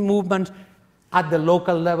 organizing movements at the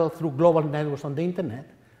local level through global networks on the internet.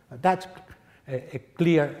 That's a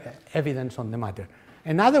clear evidence on the matter.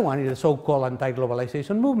 Another one is the so-called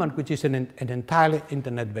anti-globalization movement, which is an entirely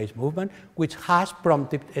internet-based movement, which has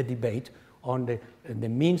prompted a debate on the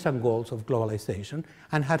means and goals of globalization,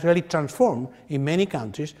 and has really transformed in many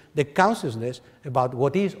countries the consciousness about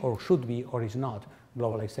what is or should be or is not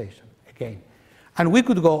globalization again. And we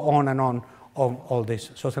could go on and of all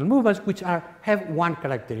these social movements, which have one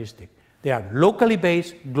characteristic. They are locally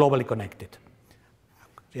based, globally connected.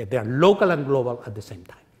 They are local and global at the same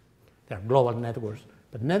time. They are global networks,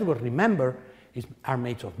 but networks, remember, are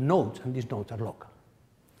made of nodes, and these nodes are local.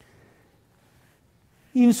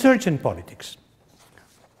 Insurgent politics.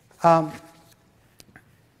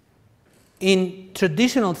 In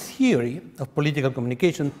traditional theory of political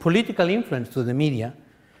communication, political influence to the media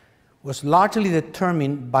was largely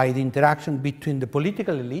determined by the interaction between the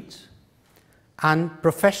political elites and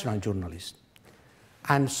professional journalists.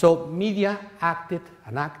 And so media acted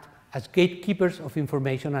and act as gatekeepers of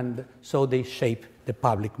information, and so they shape the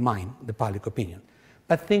public mind, the public opinion.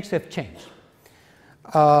 But things have changed.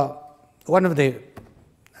 One of the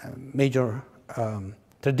major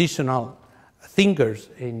traditional thinkers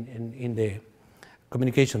in the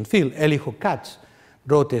communication field, Elihu Katz,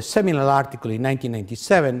 wrote a seminal article in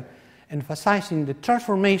 1997 emphasizing the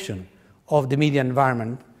transformation of the media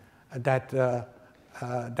environment that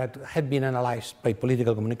had been analyzed by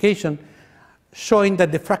political communication, showing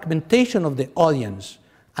that the fragmentation of the audience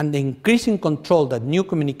and the increasing control that new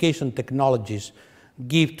communication technologies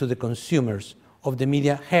give to the consumers of the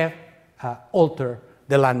media have altered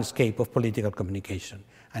the landscape of political communication.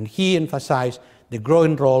 And he emphasized the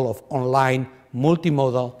growing role of online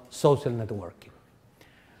multimodal social networking.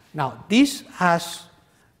 Now, this has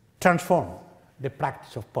transformed the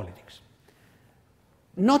practice of politics.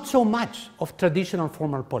 Not so much of traditional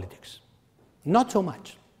formal politics, not so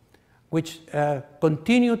much, which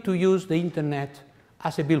continue to use the internet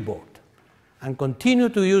as a billboard and continue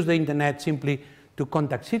to use the internet simply to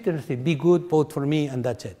contact citizens, say, be good, vote for me, and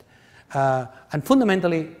that's it. And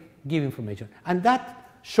fundamentally give information. And that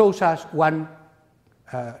shows us one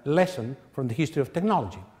lesson from the history of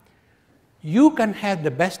technology. You can have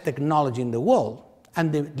the best technology in the world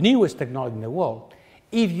and the newest technology in the world.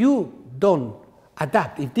 If you don't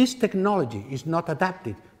adapt, if this technology is not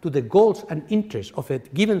adapted to the goals and interests of a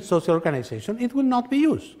given social organization, it will not be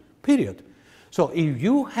used, period. So if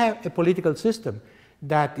you have a political system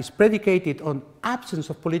that is predicated on absence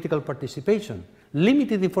of political participation,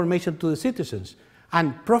 limited information to the citizens,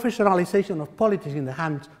 and professionalization of politics in the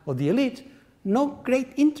hands of the elites, no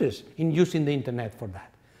great interest in using the internet for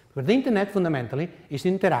that. Because the internet fundamentally is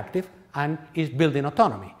interactive and is building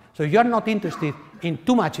autonomy. So you're not interested in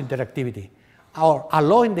too much interactivity or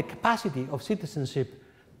allowing the capacity of citizenship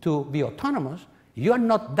to be autonomous. You are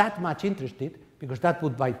not that much interested, because that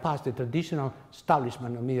would bypass the traditional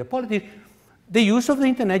establishment of media politics. The use of the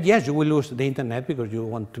internet, yes, you will use the internet because you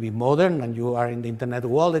want to be modern and you are in the internet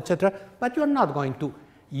world, etc. But you are not going to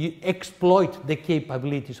exploit the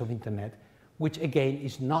capabilities of internet, which again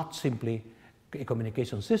is not simply a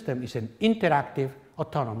communication system, it's an interactive,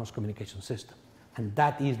 autonomous communication system. And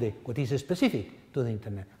that is what is specific to the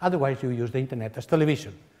internet. Otherwise, you use the internet as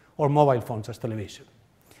television or mobile phones as television.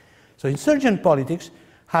 So insurgent politics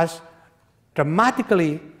has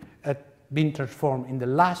dramatically been transformed in the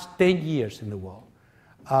last 10 years in the world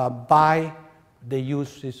by the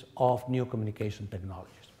uses of new communication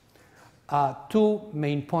technologies. Two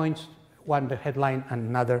main points, one the headline and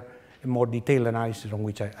another a more detailed analysis on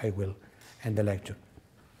which I will end the lecture.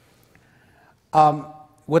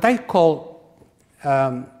 What I call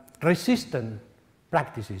resistant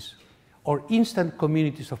practices or instant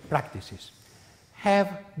communities of practices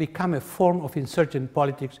have become a form of insurgent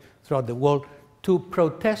politics throughout the world to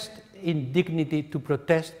protest indignity, to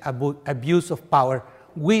protest abuse of power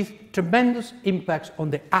with tremendous impacts on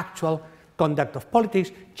the actual conduct of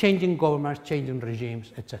politics, changing governments, changing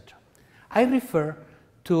regimes, etc. I refer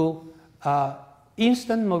to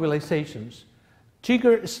instant mobilizations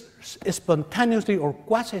triggered spontaneously or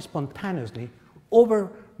quasi-spontaneously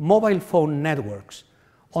over mobile phone networks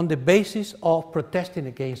on the basis of protesting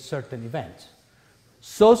against certain events.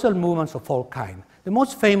 Social movements of all kinds. The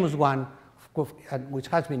most famous one, which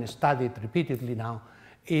has been studied repeatedly now,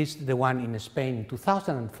 is the one in Spain in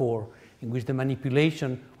 2004, in which the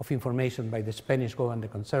manipulation of information by the Spanish government, the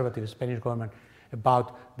conservative Spanish government,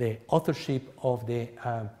 about the authorship of the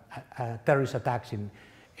terrorist attacks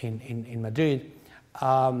in Madrid,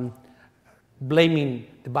 blaming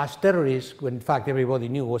the Basque terrorists, when in fact everybody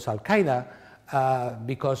knew it was Al-Qaeda,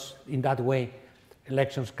 because in that way,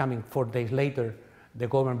 elections coming 4 days later, the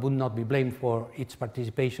government would not be blamed for its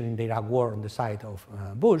participation in the Iraq war on the side of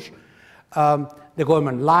Bush. The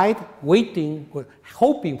government lied, waiting,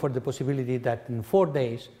 hoping for the possibility that in 4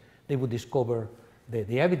 days they would discover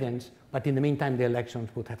the evidence, but in the meantime the elections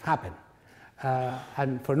would have happened.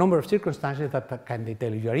 And for a number of circumstances that can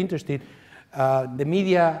detail if you are interested, the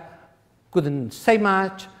media couldn't say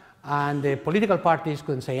much and the political parties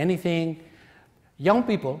couldn't say anything. young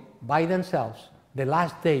people, by themselves, the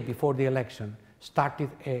last day before the election, started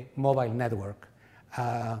a mobile network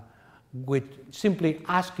with simply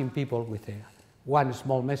asking people with one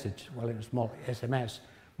small message, well, a small SMS,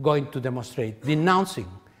 going to demonstrate, denouncing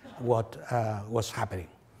what was happening.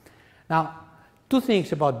 Now, two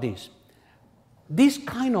things about this. This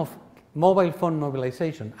kind of mobile phone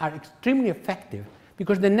mobilization are extremely effective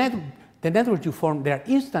because the networks you form, they are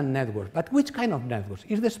instant networks. But which kind of networks?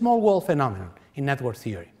 It's the small wall phenomenon in network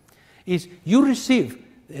theory. Is you receive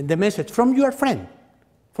the message from your friend,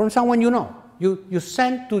 from someone you know. You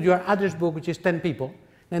send to your address book, which is 10 people,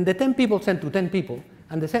 and the 10 people send to 10 people,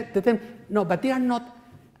 and the 10, no, but they are not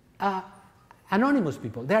anonymous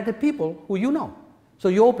people. They are the people who you know. So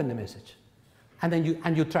you open the message, and then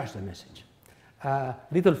you trust the message.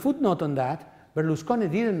 Little footnote on that, Berlusconi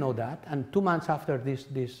didn't know that, and 2 months after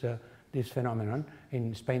this phenomenon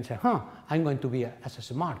in Spain said, I'm going to be as a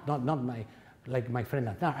smart, not like my friend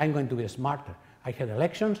Aznar, I'm going to be smarter. I had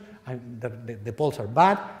elections, the polls are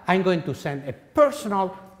bad, I'm going to send a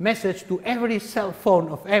personal message to every cell phone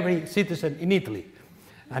of every citizen in Italy.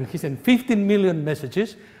 And he sent 15 million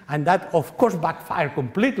messages, and that of course backfired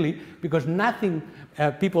completely because nothing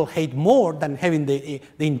people hate more than having the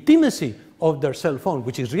intimacy of their cell phone,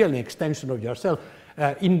 which is really an extension of yourself,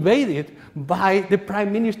 invaded by the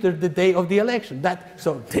prime minister the day of the election.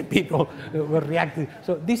 So the people were reacting.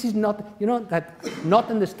 So this is not, that not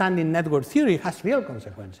understanding network theory has real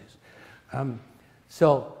consequences.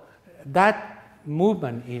 So that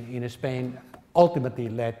movement in Spain ultimately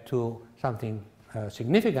led to something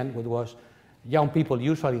significant, which was young people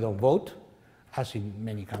usually don't vote, as in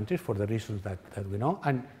many countries for the reasons that we know,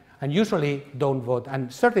 and usually don't vote,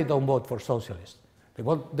 and certainly don't vote for socialists.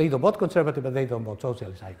 They don't vote conservative, but they don't vote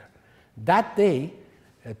socialist either. That day,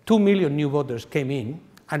 2 million new voters came in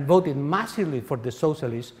and voted massively for the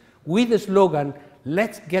socialists with the slogan,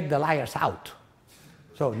 let's get the liars out.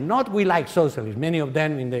 So not we like socialists. Many of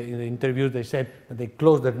them in the interviews, they said that they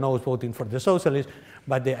closed their nose voting for the socialists,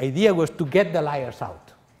 but the idea was to get the liars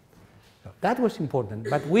out. So that was important.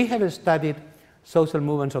 But we have studied social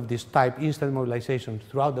movements of this type, instant mobilizations,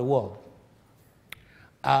 throughout the world.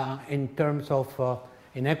 In terms of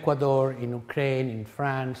in Ecuador, in Ukraine, in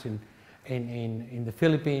France, in the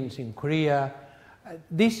Philippines, in Korea.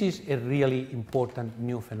 This is a really important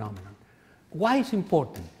new phenomenon. Why is it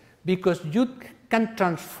important? Because you can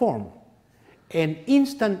transform an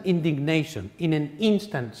instant indignation in an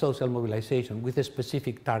instant social mobilization with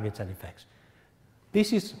specific targets and effects.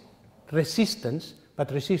 This is resistance,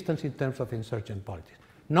 but resistance in terms of insurgent politics.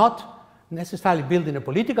 Not necessarily building a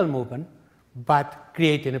political movement, but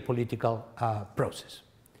creating a political process.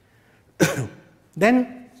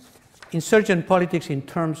 Then, insurgent politics in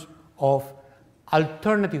terms of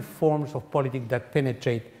alternative forms of politics that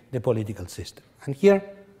penetrate the political system. And here,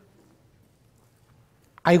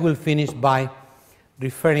 I will finish by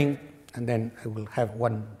referring, and then I will have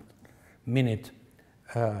 1 minute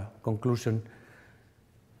conclusion,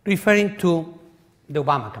 referring to the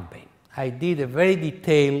Obama campaign. I did a very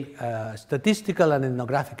detailed statistical and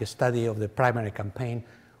ethnographic study of the primary campaign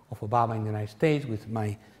of Obama in the United States with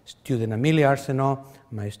my student Amelia Arsenault,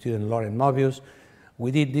 my student Lauren Mobius.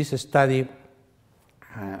 We did this study,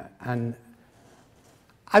 and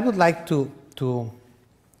I would like to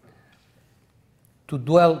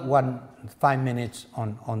dwell 5 minutes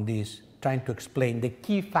on this, trying to explain the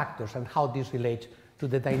key factors and how this relates to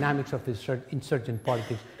the dynamics of insurgent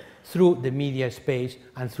politics through the media space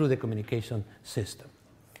and through the communication system.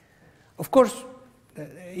 Of course,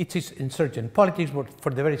 it is insurgent politics, but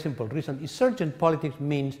for the very simple reason, insurgent politics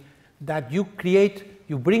means that you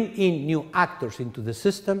bring in new actors into the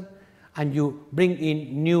system, and you bring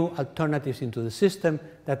in new alternatives into the system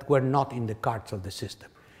that were not in the cards of the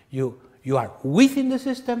system. You are within the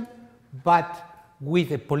system, but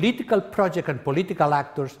with a political project and political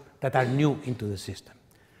actors that are new into the system.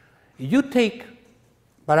 You take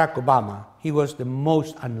Barack Obama, he was the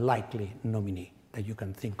most unlikely nominee that you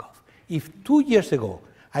can think of. If 2 years ago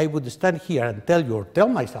I would stand here and tell you, or tell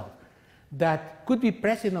myself, that could be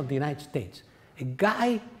president of the United States, a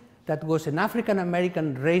guy that was an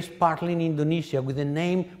African-American raised partly in Indonesia with the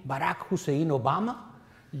name Barack Hussein Obama,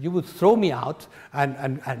 you would throw me out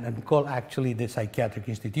and call actually the psychiatric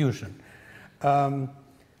institution.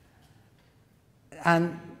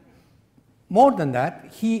 And more than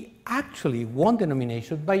that, he actually won the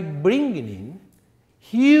nomination by bringing in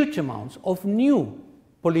huge amounts of new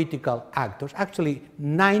political actors. Actually,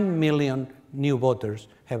 9 million new voters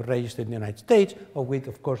have registered in the United States, of which,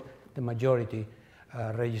 of course, the majority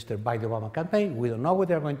registered by the Obama campaign. We don't know what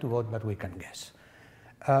they're going to vote, but we can guess.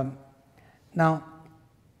 Now,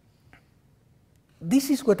 this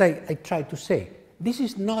is what I try to say. This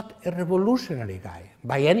is not a revolutionary guy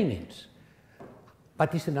by any means,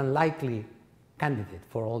 but he's an unlikely candidate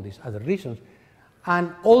for all these other reasons.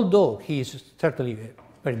 And although he is certainly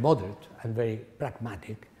very moderate and very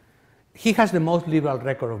pragmatic, he has the most liberal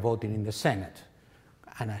record of voting in the Senate.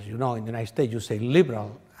 And as you know, in the United States, you say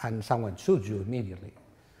liberal and someone shoots you immediately.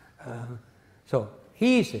 So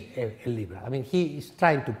he is a liberal. I mean, he is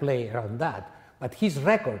trying to play around that, but his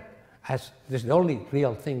record, this is the only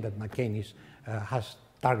real thing that McCain has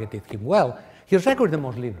targeted him well, his record is the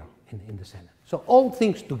most liberal in the Senate. So all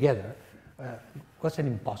things together was an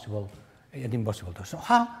impossible task. So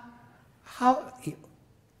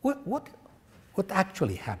what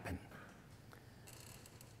actually happened?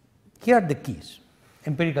 Here are the keys,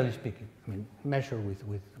 empirically speaking, I mean, measured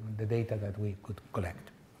with the data that we could collect.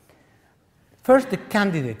 First, the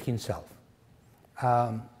candidate himself.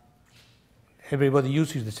 Everybody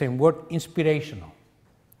uses the same word, inspirational,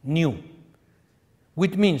 new,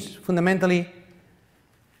 which means fundamentally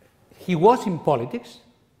he was in politics,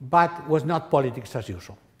 but was not politics as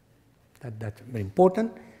usual. That's very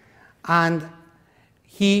important. And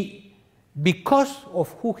he, because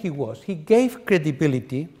of who he was, he gave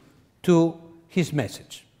credibility to his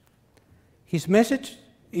message. His message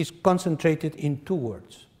is concentrated in two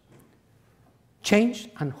words: change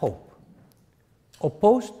and hope,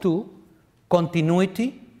 opposed to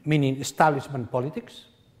continuity, meaning establishment politics.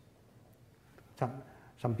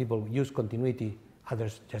 Some people use continuity,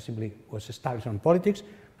 others just simply was establishment politics,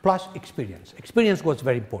 plus experience. Experience was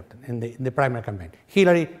very important in the primary campaign.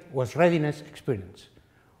 Hillary was readiness, experience.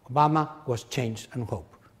 Obama was change and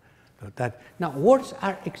hope. So now, words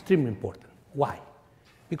are extremely important. Why?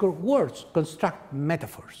 Because words construct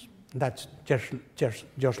metaphors. That's George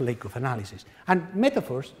Lakoff analysis. And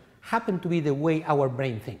metaphors happen to be the way our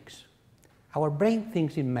brain thinks. Our brain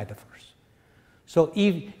thinks in metaphors. So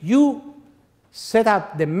if you set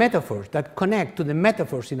up the metaphors that connect to the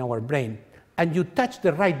metaphors in our brain, and you touch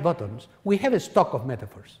the right buttons, we have a stock of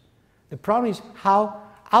metaphors. The problem is how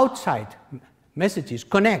outside messages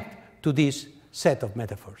connect to this set of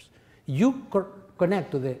metaphors. You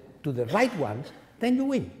connect to the right ones, then you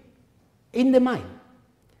win, in the mind.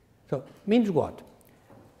 So, means what?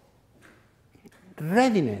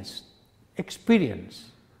 Readiness,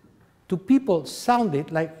 experience, to people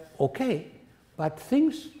sounded like, okay, but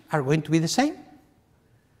things are going to be the same.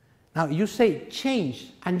 Now, you say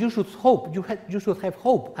change, and you should hope, you should have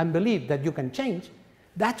hope and believe that you can change.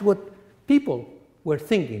 That's what people were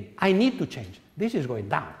thinking. I need to change. This is going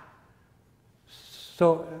down.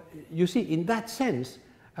 So, you see, in that sense,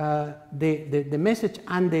 the message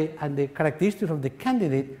and the characteristics of the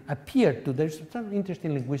candidate appear to, there's some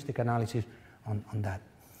interesting linguistic analysis on that.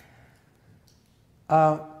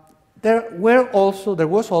 There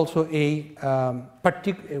was also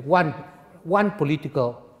one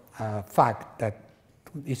political fact that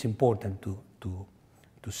is important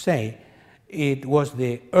to say. It was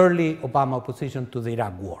the early Obama opposition to the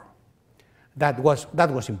Iraq War. That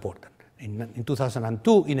was important in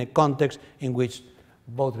 2002, in a context in which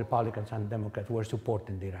both Republicans and Democrats were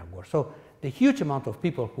supporting the Iraq War. So the huge amount of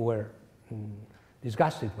people who were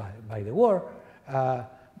disgusted by the war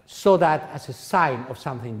saw that as a sign of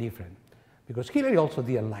something different. Because Hillary also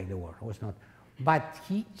didn't like the war, was not. But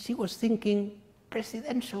she was thinking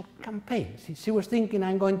presidential campaign. She was thinking,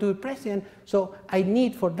 I'm going to be president, so I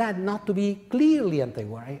need for that not to be clearly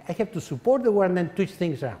anti-war. I have to support the war and then twist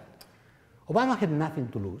things around. Obama had nothing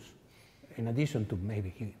to lose, in addition to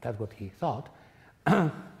maybe that's what he thought.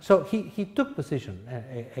 So he took position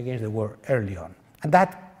against the war early on, and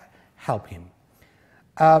that helped him.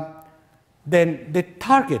 Then the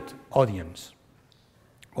target audience.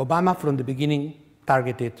 Obama from the beginning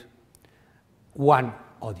targeted one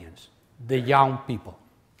audience, the young people.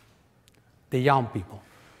 The young people,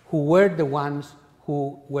 who were the ones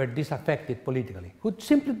who were disaffected politically, who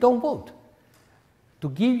simply don't vote. To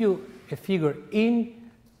give you a figure, in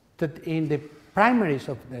the primaries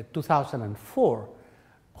of 2004,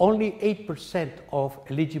 only 8% of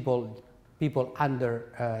eligible people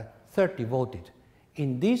under 30 voted.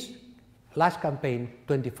 In this last campaign,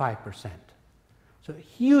 25%. So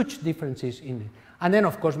huge differences in, and then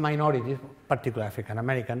of course minorities, particularly African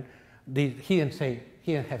American, he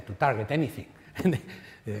didn't have to target anything.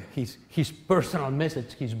 his personal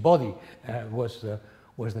message, his body was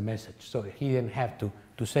the message. So he didn't have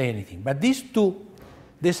to say anything. But these two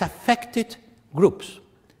disaffected groups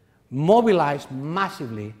mobilized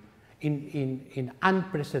massively in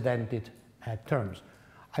unprecedented terms.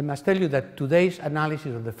 I must tell you that today's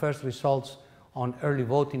analysis of the first results on early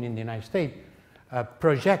voting in the United States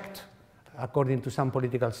project, according to some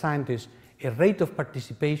political scientists, a rate of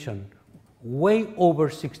participation way over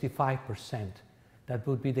 65%. That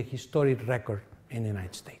would be the historic record in the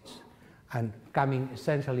United States, and coming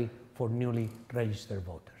essentially for newly registered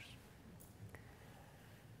voters.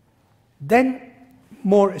 Then,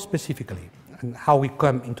 more specifically, and how we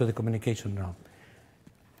come into the communication realm.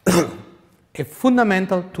 A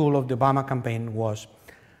fundamental tool of the Obama campaign was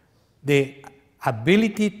the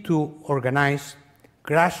ability to organize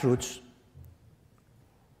grassroots,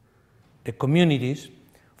 the communities,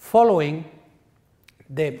 following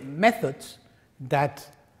the methods that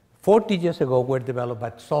 40 years ago were developed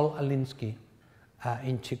by Saul Alinsky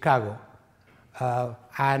in Chicago,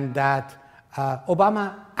 and that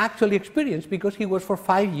Obama actually experienced because he was for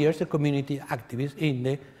 5 years a community activist in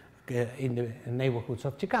the neighborhoods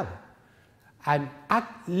of Chicago, and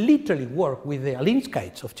literally worked with the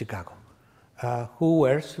Alinskyites of Chicago, who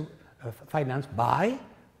were financed by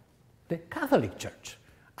the Catholic Church,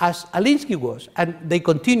 as Alinsky was, and they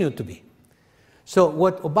continue to be. So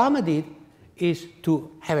what Obama did is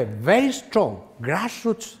to have a very strong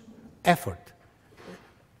grassroots effort,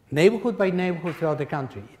 neighborhood by neighborhood throughout the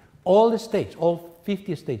country, all the states, all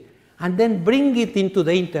 50 states, and then bring it into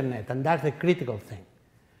the internet, and that's the critical thing.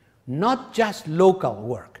 Not just local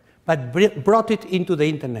work, but brought it into the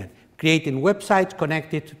internet, creating websites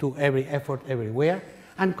connected to every effort everywhere,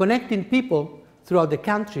 and connecting people throughout the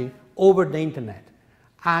country over the internet,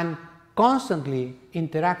 and constantly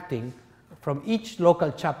interacting from each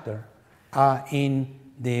local chapter in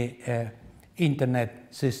the internet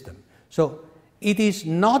system. So it is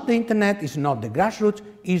not the internet, it's not the grassroots,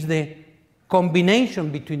 it's the combination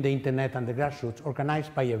between the internet and the grassroots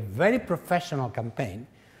organized by a very professional campaign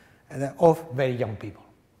of very young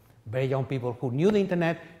people who knew the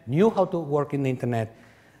internet, knew how to work in the internet,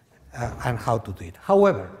 and how to do it.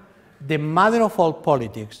 However, the mother of all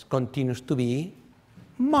politics continues to be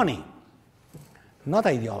money, not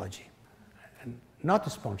ideology, not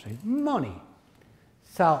sponsoring, money.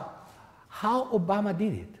 So how Obama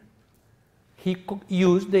did it? He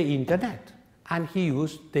used the internet, and he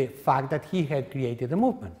used the fact that he had created a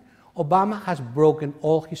movement. Obama has broken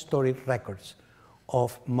all historic records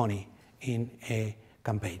of money in a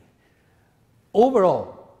campaign.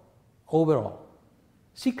 Overall,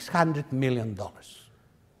 $600 million.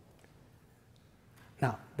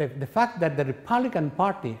 Now, the fact that the Republican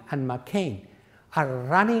Party and McCain are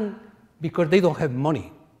running because they don't have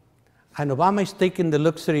money, and Obama is taking the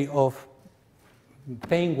luxury of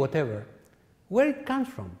paying whatever, where it comes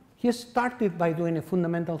from? He started by doing a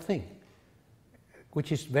fundamental thing,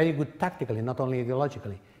 which is very good tactically, not only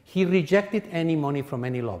ideologically. He rejected any money from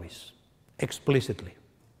any lobbies, explicitly.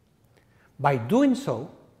 By doing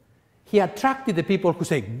so, he attracted the people who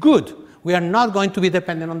say, good, we are not going to be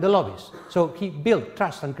dependent on the lobbies. So he built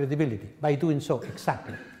trust and credibility by doing so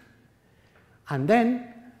exactly. And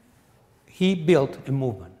then he built a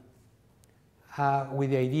movement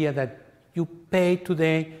with the idea that you pay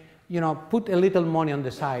today, put a little money on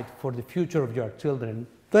the side for the future of your children,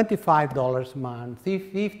 $25 a month,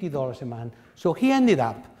 $50 a month. So he ended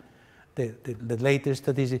up, the latest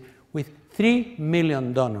statistic, with $3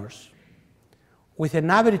 million, with an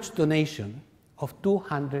average donation of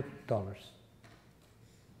 $200.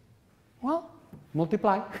 Well,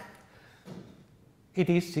 multiply. It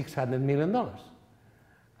is $600 million.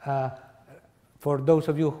 For those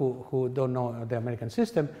of you who don't know the American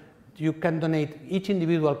system, you can donate, each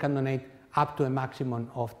individual can donate up to a maximum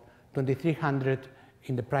of $2,300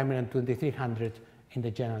 in the primary and $2,300 in the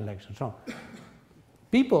general election. So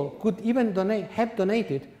people could even have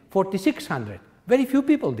donated $4,600. Very few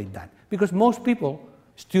people did that, because most people,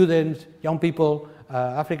 students, young people,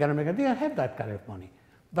 African Americans, didn't have that kind of money.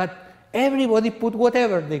 But everybody put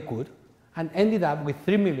whatever they could and ended up with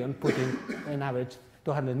 $3 million, putting an average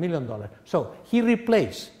 $200 million. So he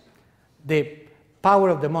replaced the power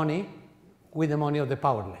of the money with the money of the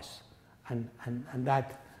powerless. And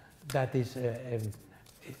that is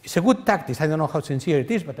it's a good tactic. I don't know how sincere it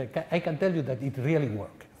is, but I can tell you that it really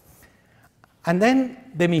worked. And then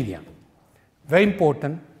the media. Very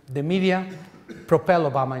important. The media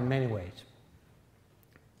propelled Obama in many ways.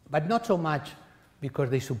 But not so much because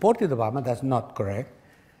they supported Obama, that's not correct,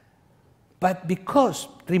 but because,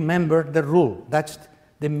 remember the rule, that's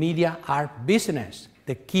the media are business.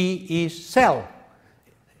 The key is sell.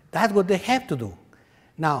 That's what they have to do.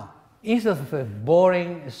 Now, instead of a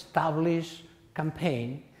boring, established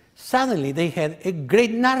campaign, suddenly they had a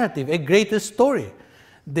great narrative, a great story.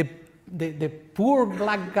 The poor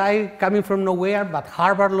black guy coming from nowhere, but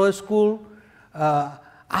Harvard Law School,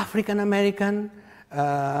 African American,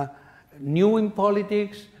 new in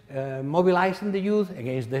politics, mobilizing the youth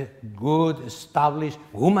against the good, established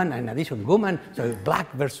woman, in addition woman, so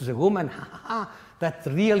black versus a woman. That's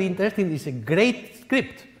really interesting. It's a great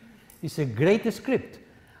script. It's a great script.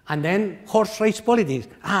 And then horse race politics.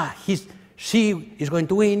 She is going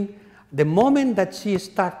to win. The moment that she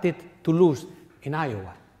started to lose in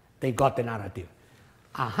Iowa, they got the narrative.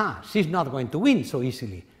 She's not going to win so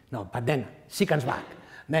easily. No, but then she comes back.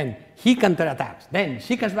 Then he counterattacks. Then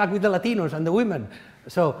she comes back with the Latinos and the women.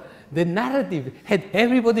 So the narrative had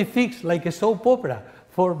everybody fixed like a soap opera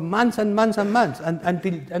for months and months and months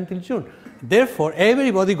until June. Therefore,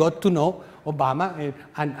 everybody got to know Obama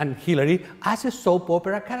and Hillary as a soap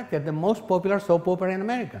opera character, the most popular soap opera in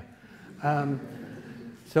America.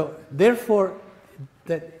 So therefore,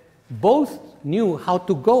 both knew how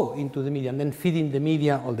to go into the media and then feeding the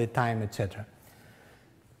media all the time, etc.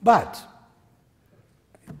 But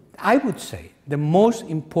I would say the most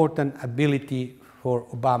important ability for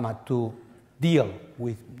Obama to deal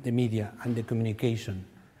with the media and the communication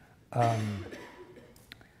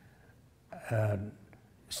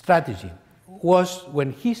strategy was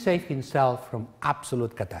when he saved himself from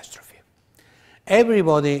absolute catastrophe.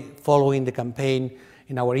 Everybody following the campaign,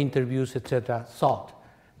 in our interviews, etc., thought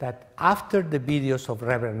that after the videos of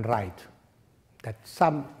Reverend Wright, that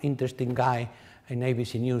some interesting guy in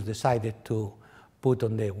ABC News decided to put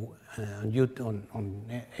on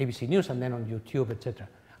ABC News and then on YouTube, etc.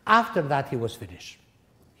 After that, he was finished.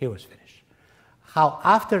 He was finished. How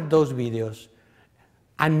after those videos,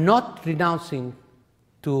 and not renouncing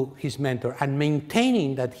to his mentor and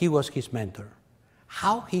maintaining that he was his mentor,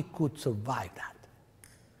 how he could survive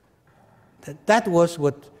that. That was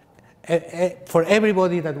what, for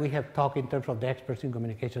everybody that we have talked in terms of the experts in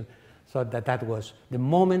communication, thought that that was the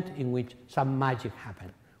moment in which some magic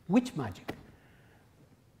happened. Which magic?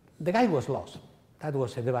 The guy was lost. That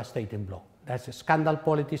was a devastating blow. That's a scandal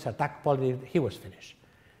politics, attack politics. He was finished.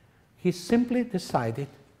 He simply decided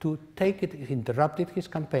to take it, he interrupted his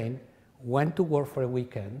campaign, went to work for a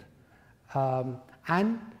weekend,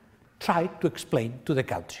 and tried to explain to the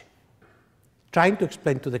country. Trying to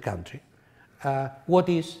explain to the country what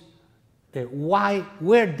is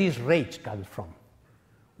where this rage comes from.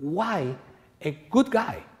 Why a good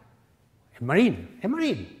guy, a Marine,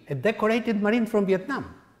 a decorated Marine from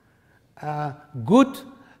Vietnam, good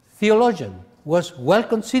theologian, was well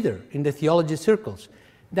considered in the theology circles,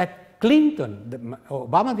 that Clinton,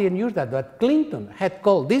 Obama didn't use that, but Clinton had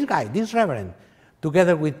called this guy, this reverend,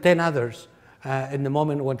 together with 10 others in the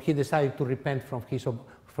moment when he decided to repent from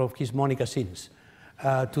his Monica sins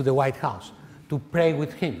to the White House, to pray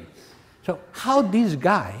with him. So how this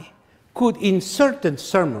guy could, in certain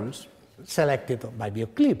sermons, selected by video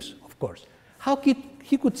clips, of course, how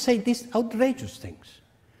he could say these outrageous things.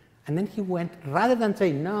 And then he went, rather than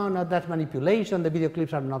saying, no, that's manipulation, the video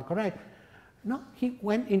clips are not correct, no, he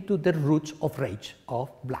went into the roots of rage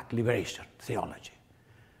of black liberation theology.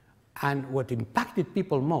 And what impacted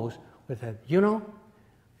people most was that,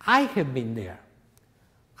 I have been there.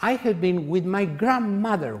 I have been with my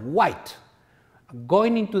grandmother, white,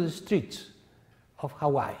 going into the streets of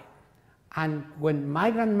Hawaii. And when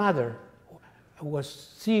my grandmother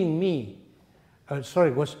was seeing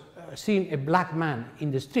seeing a black man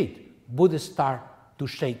in the street, would start to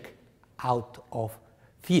shake out of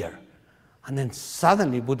fear. And then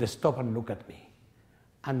suddenly would stop and look at me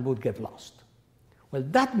and would get lost. Well,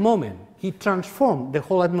 that moment, he transformed the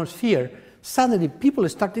whole atmosphere. Suddenly, people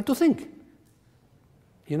started to think.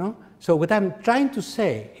 So what I'm trying to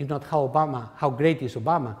say is not how great is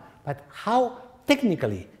Obama, but how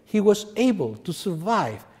technically he was able to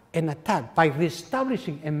survive an attack by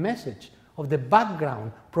reestablishing a message of the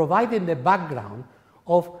background, providing the background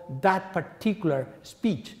of that particular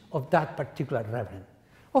speech of that particular reverend.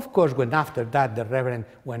 Of course, when after that the reverend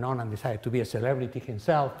went on and decided to be a celebrity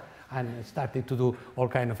himself and started to do all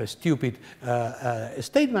kind of a stupid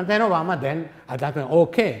statement, then Obama at that point,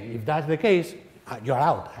 okay, if that's the case, you're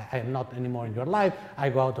out. I am not anymore in your life. I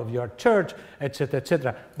go out of your church, etc.,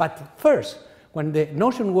 etc. But first, when the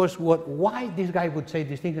notion was why this guy would say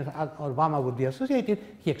these things and Obama would be associated,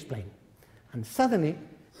 he explained. And suddenly,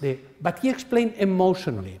 but he explained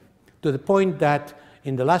emotionally, to the point that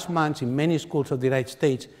in the last months, in many schools of the United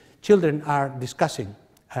States, children are discussing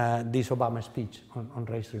this Obama speech on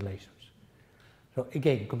race relations. So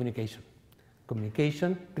again, communication.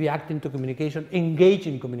 Communication, reacting to communication, engage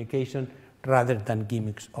in communication, rather than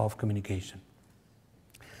gimmicks of communication.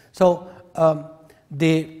 So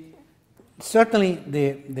certainly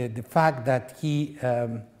the fact that he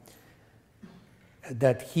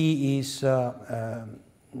is the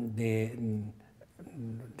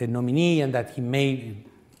nominee and that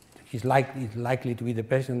is likely to be the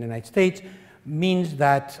President of the United States, means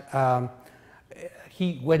that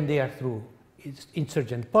when they are through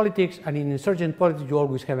insurgent politics, and in insurgent politics you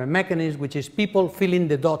always have a mechanism which is people fill in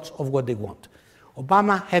the dots of what they want.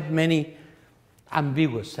 Obama had many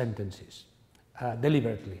ambiguous sentences,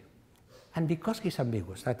 deliberately. And because he's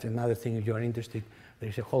ambiguous, that's another thing if you are interested,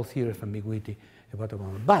 there's a whole theory of ambiguity about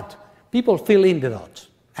Obama. But people fill in the dots,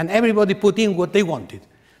 and everybody put in what they wanted.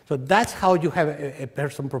 So that's how you have a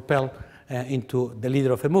person propelled into the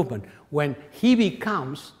leader of a movement, when he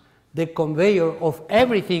becomes the conveyor of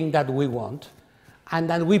everything that we want, and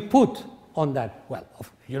then we put on that, well,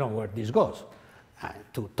 you know where this goes,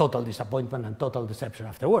 to total disappointment and total deception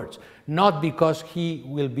afterwards. Not because he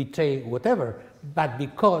will betray whatever, but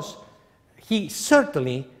because he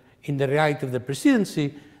certainly, in the reality of the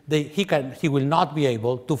presidency, he will not be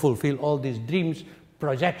able to fulfill all these dreams,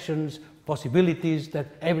 projections, possibilities that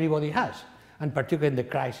everybody has, and particularly in the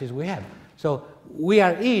crisis we have. So we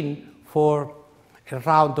are in for a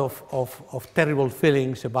round of terrible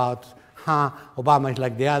feelings about, Obama is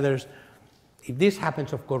like the others. If this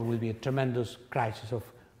happens, of course, will be a tremendous crisis of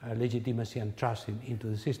legitimacy and trust into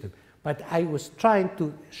the system. But I was trying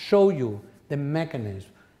to show you the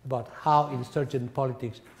mechanism about how insurgent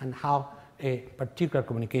politics and how a particular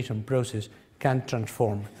communication process can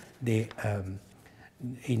transform the,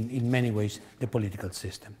 in many ways, the political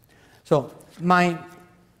system. So my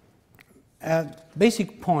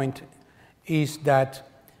basic point is that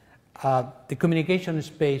the communication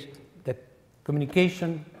space, that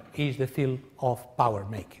communication is the field of power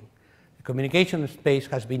making. The communication space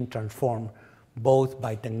has been transformed both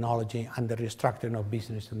by technology and the restructuring of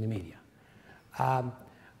business and the media.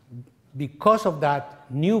 Because of that,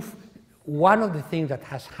 one of the things that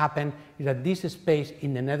has happened is that this space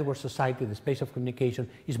in the network society, the space of communication,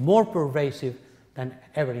 is more pervasive than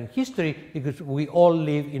ever in history, because we all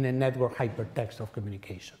live in a network hypertext of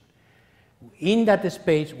communication. In that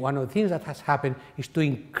space, one of the things that has happened is to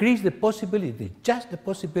increase the possibilities, just the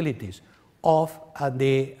possibilities of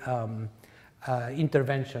the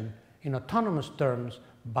intervention in autonomous terms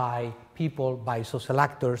by people, by social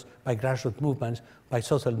actors, by grassroots movements, by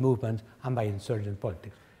social movements, and by insurgent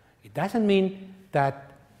politics. It doesn't mean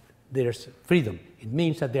that there's freedom. It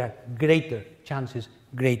means that there are greater chances,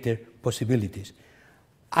 greater possibilities.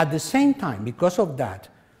 At the same time, because of that,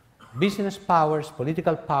 business powers,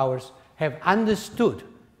 political powers have understood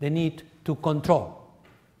the need to control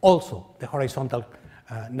also the horizontal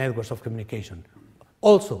networks of communication,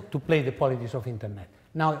 also to play the politics of internet.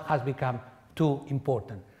 Now it has become too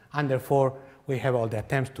important, and therefore we have all the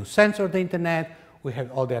attempts to censor the internet, we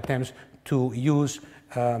have all the attempts to use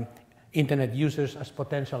internet users as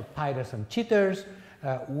potential pirates and cheaters.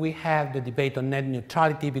 We have the debate on net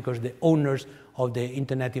neutrality because the owners of the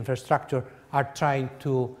internet infrastructure are trying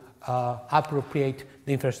to appropriate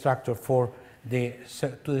the infrastructure to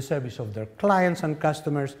the service of their clients and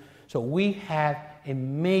customers. So we have a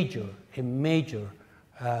major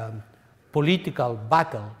political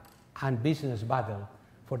battle and business battle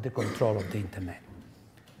for the control of the internet.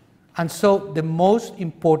 And so the most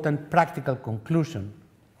important practical conclusion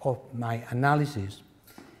of my analysis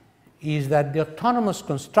is that the autonomous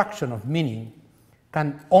construction of meaning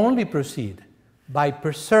can only proceed by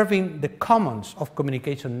preserving the commons of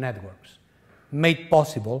communication networks made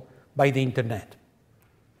possible by the internet,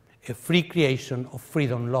 a free creation of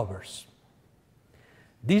freedom lovers.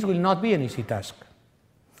 This will not be an easy task,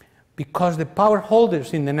 because the power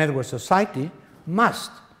holders in the network society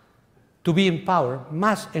must, to be in power,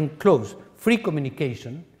 must enclose free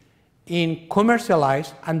communication in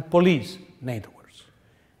commercialized and police networks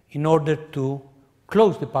in order to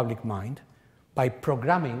close the public mind by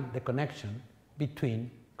programming the connection between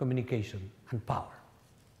communication and power.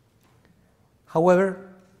 However,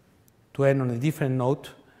 to end on a different note,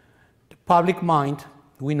 the public mind,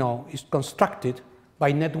 we know, is constructed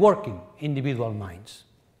by networking individual minds,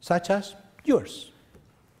 such as yours.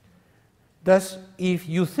 Thus, if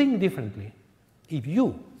you think differently,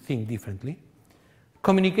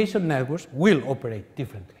 communication networks will operate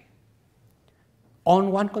differently,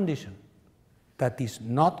 on one condition, that is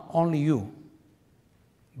not only you,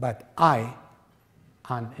 but I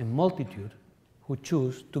and a multitude who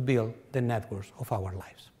choose to build the networks of our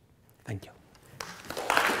lives. Thank you.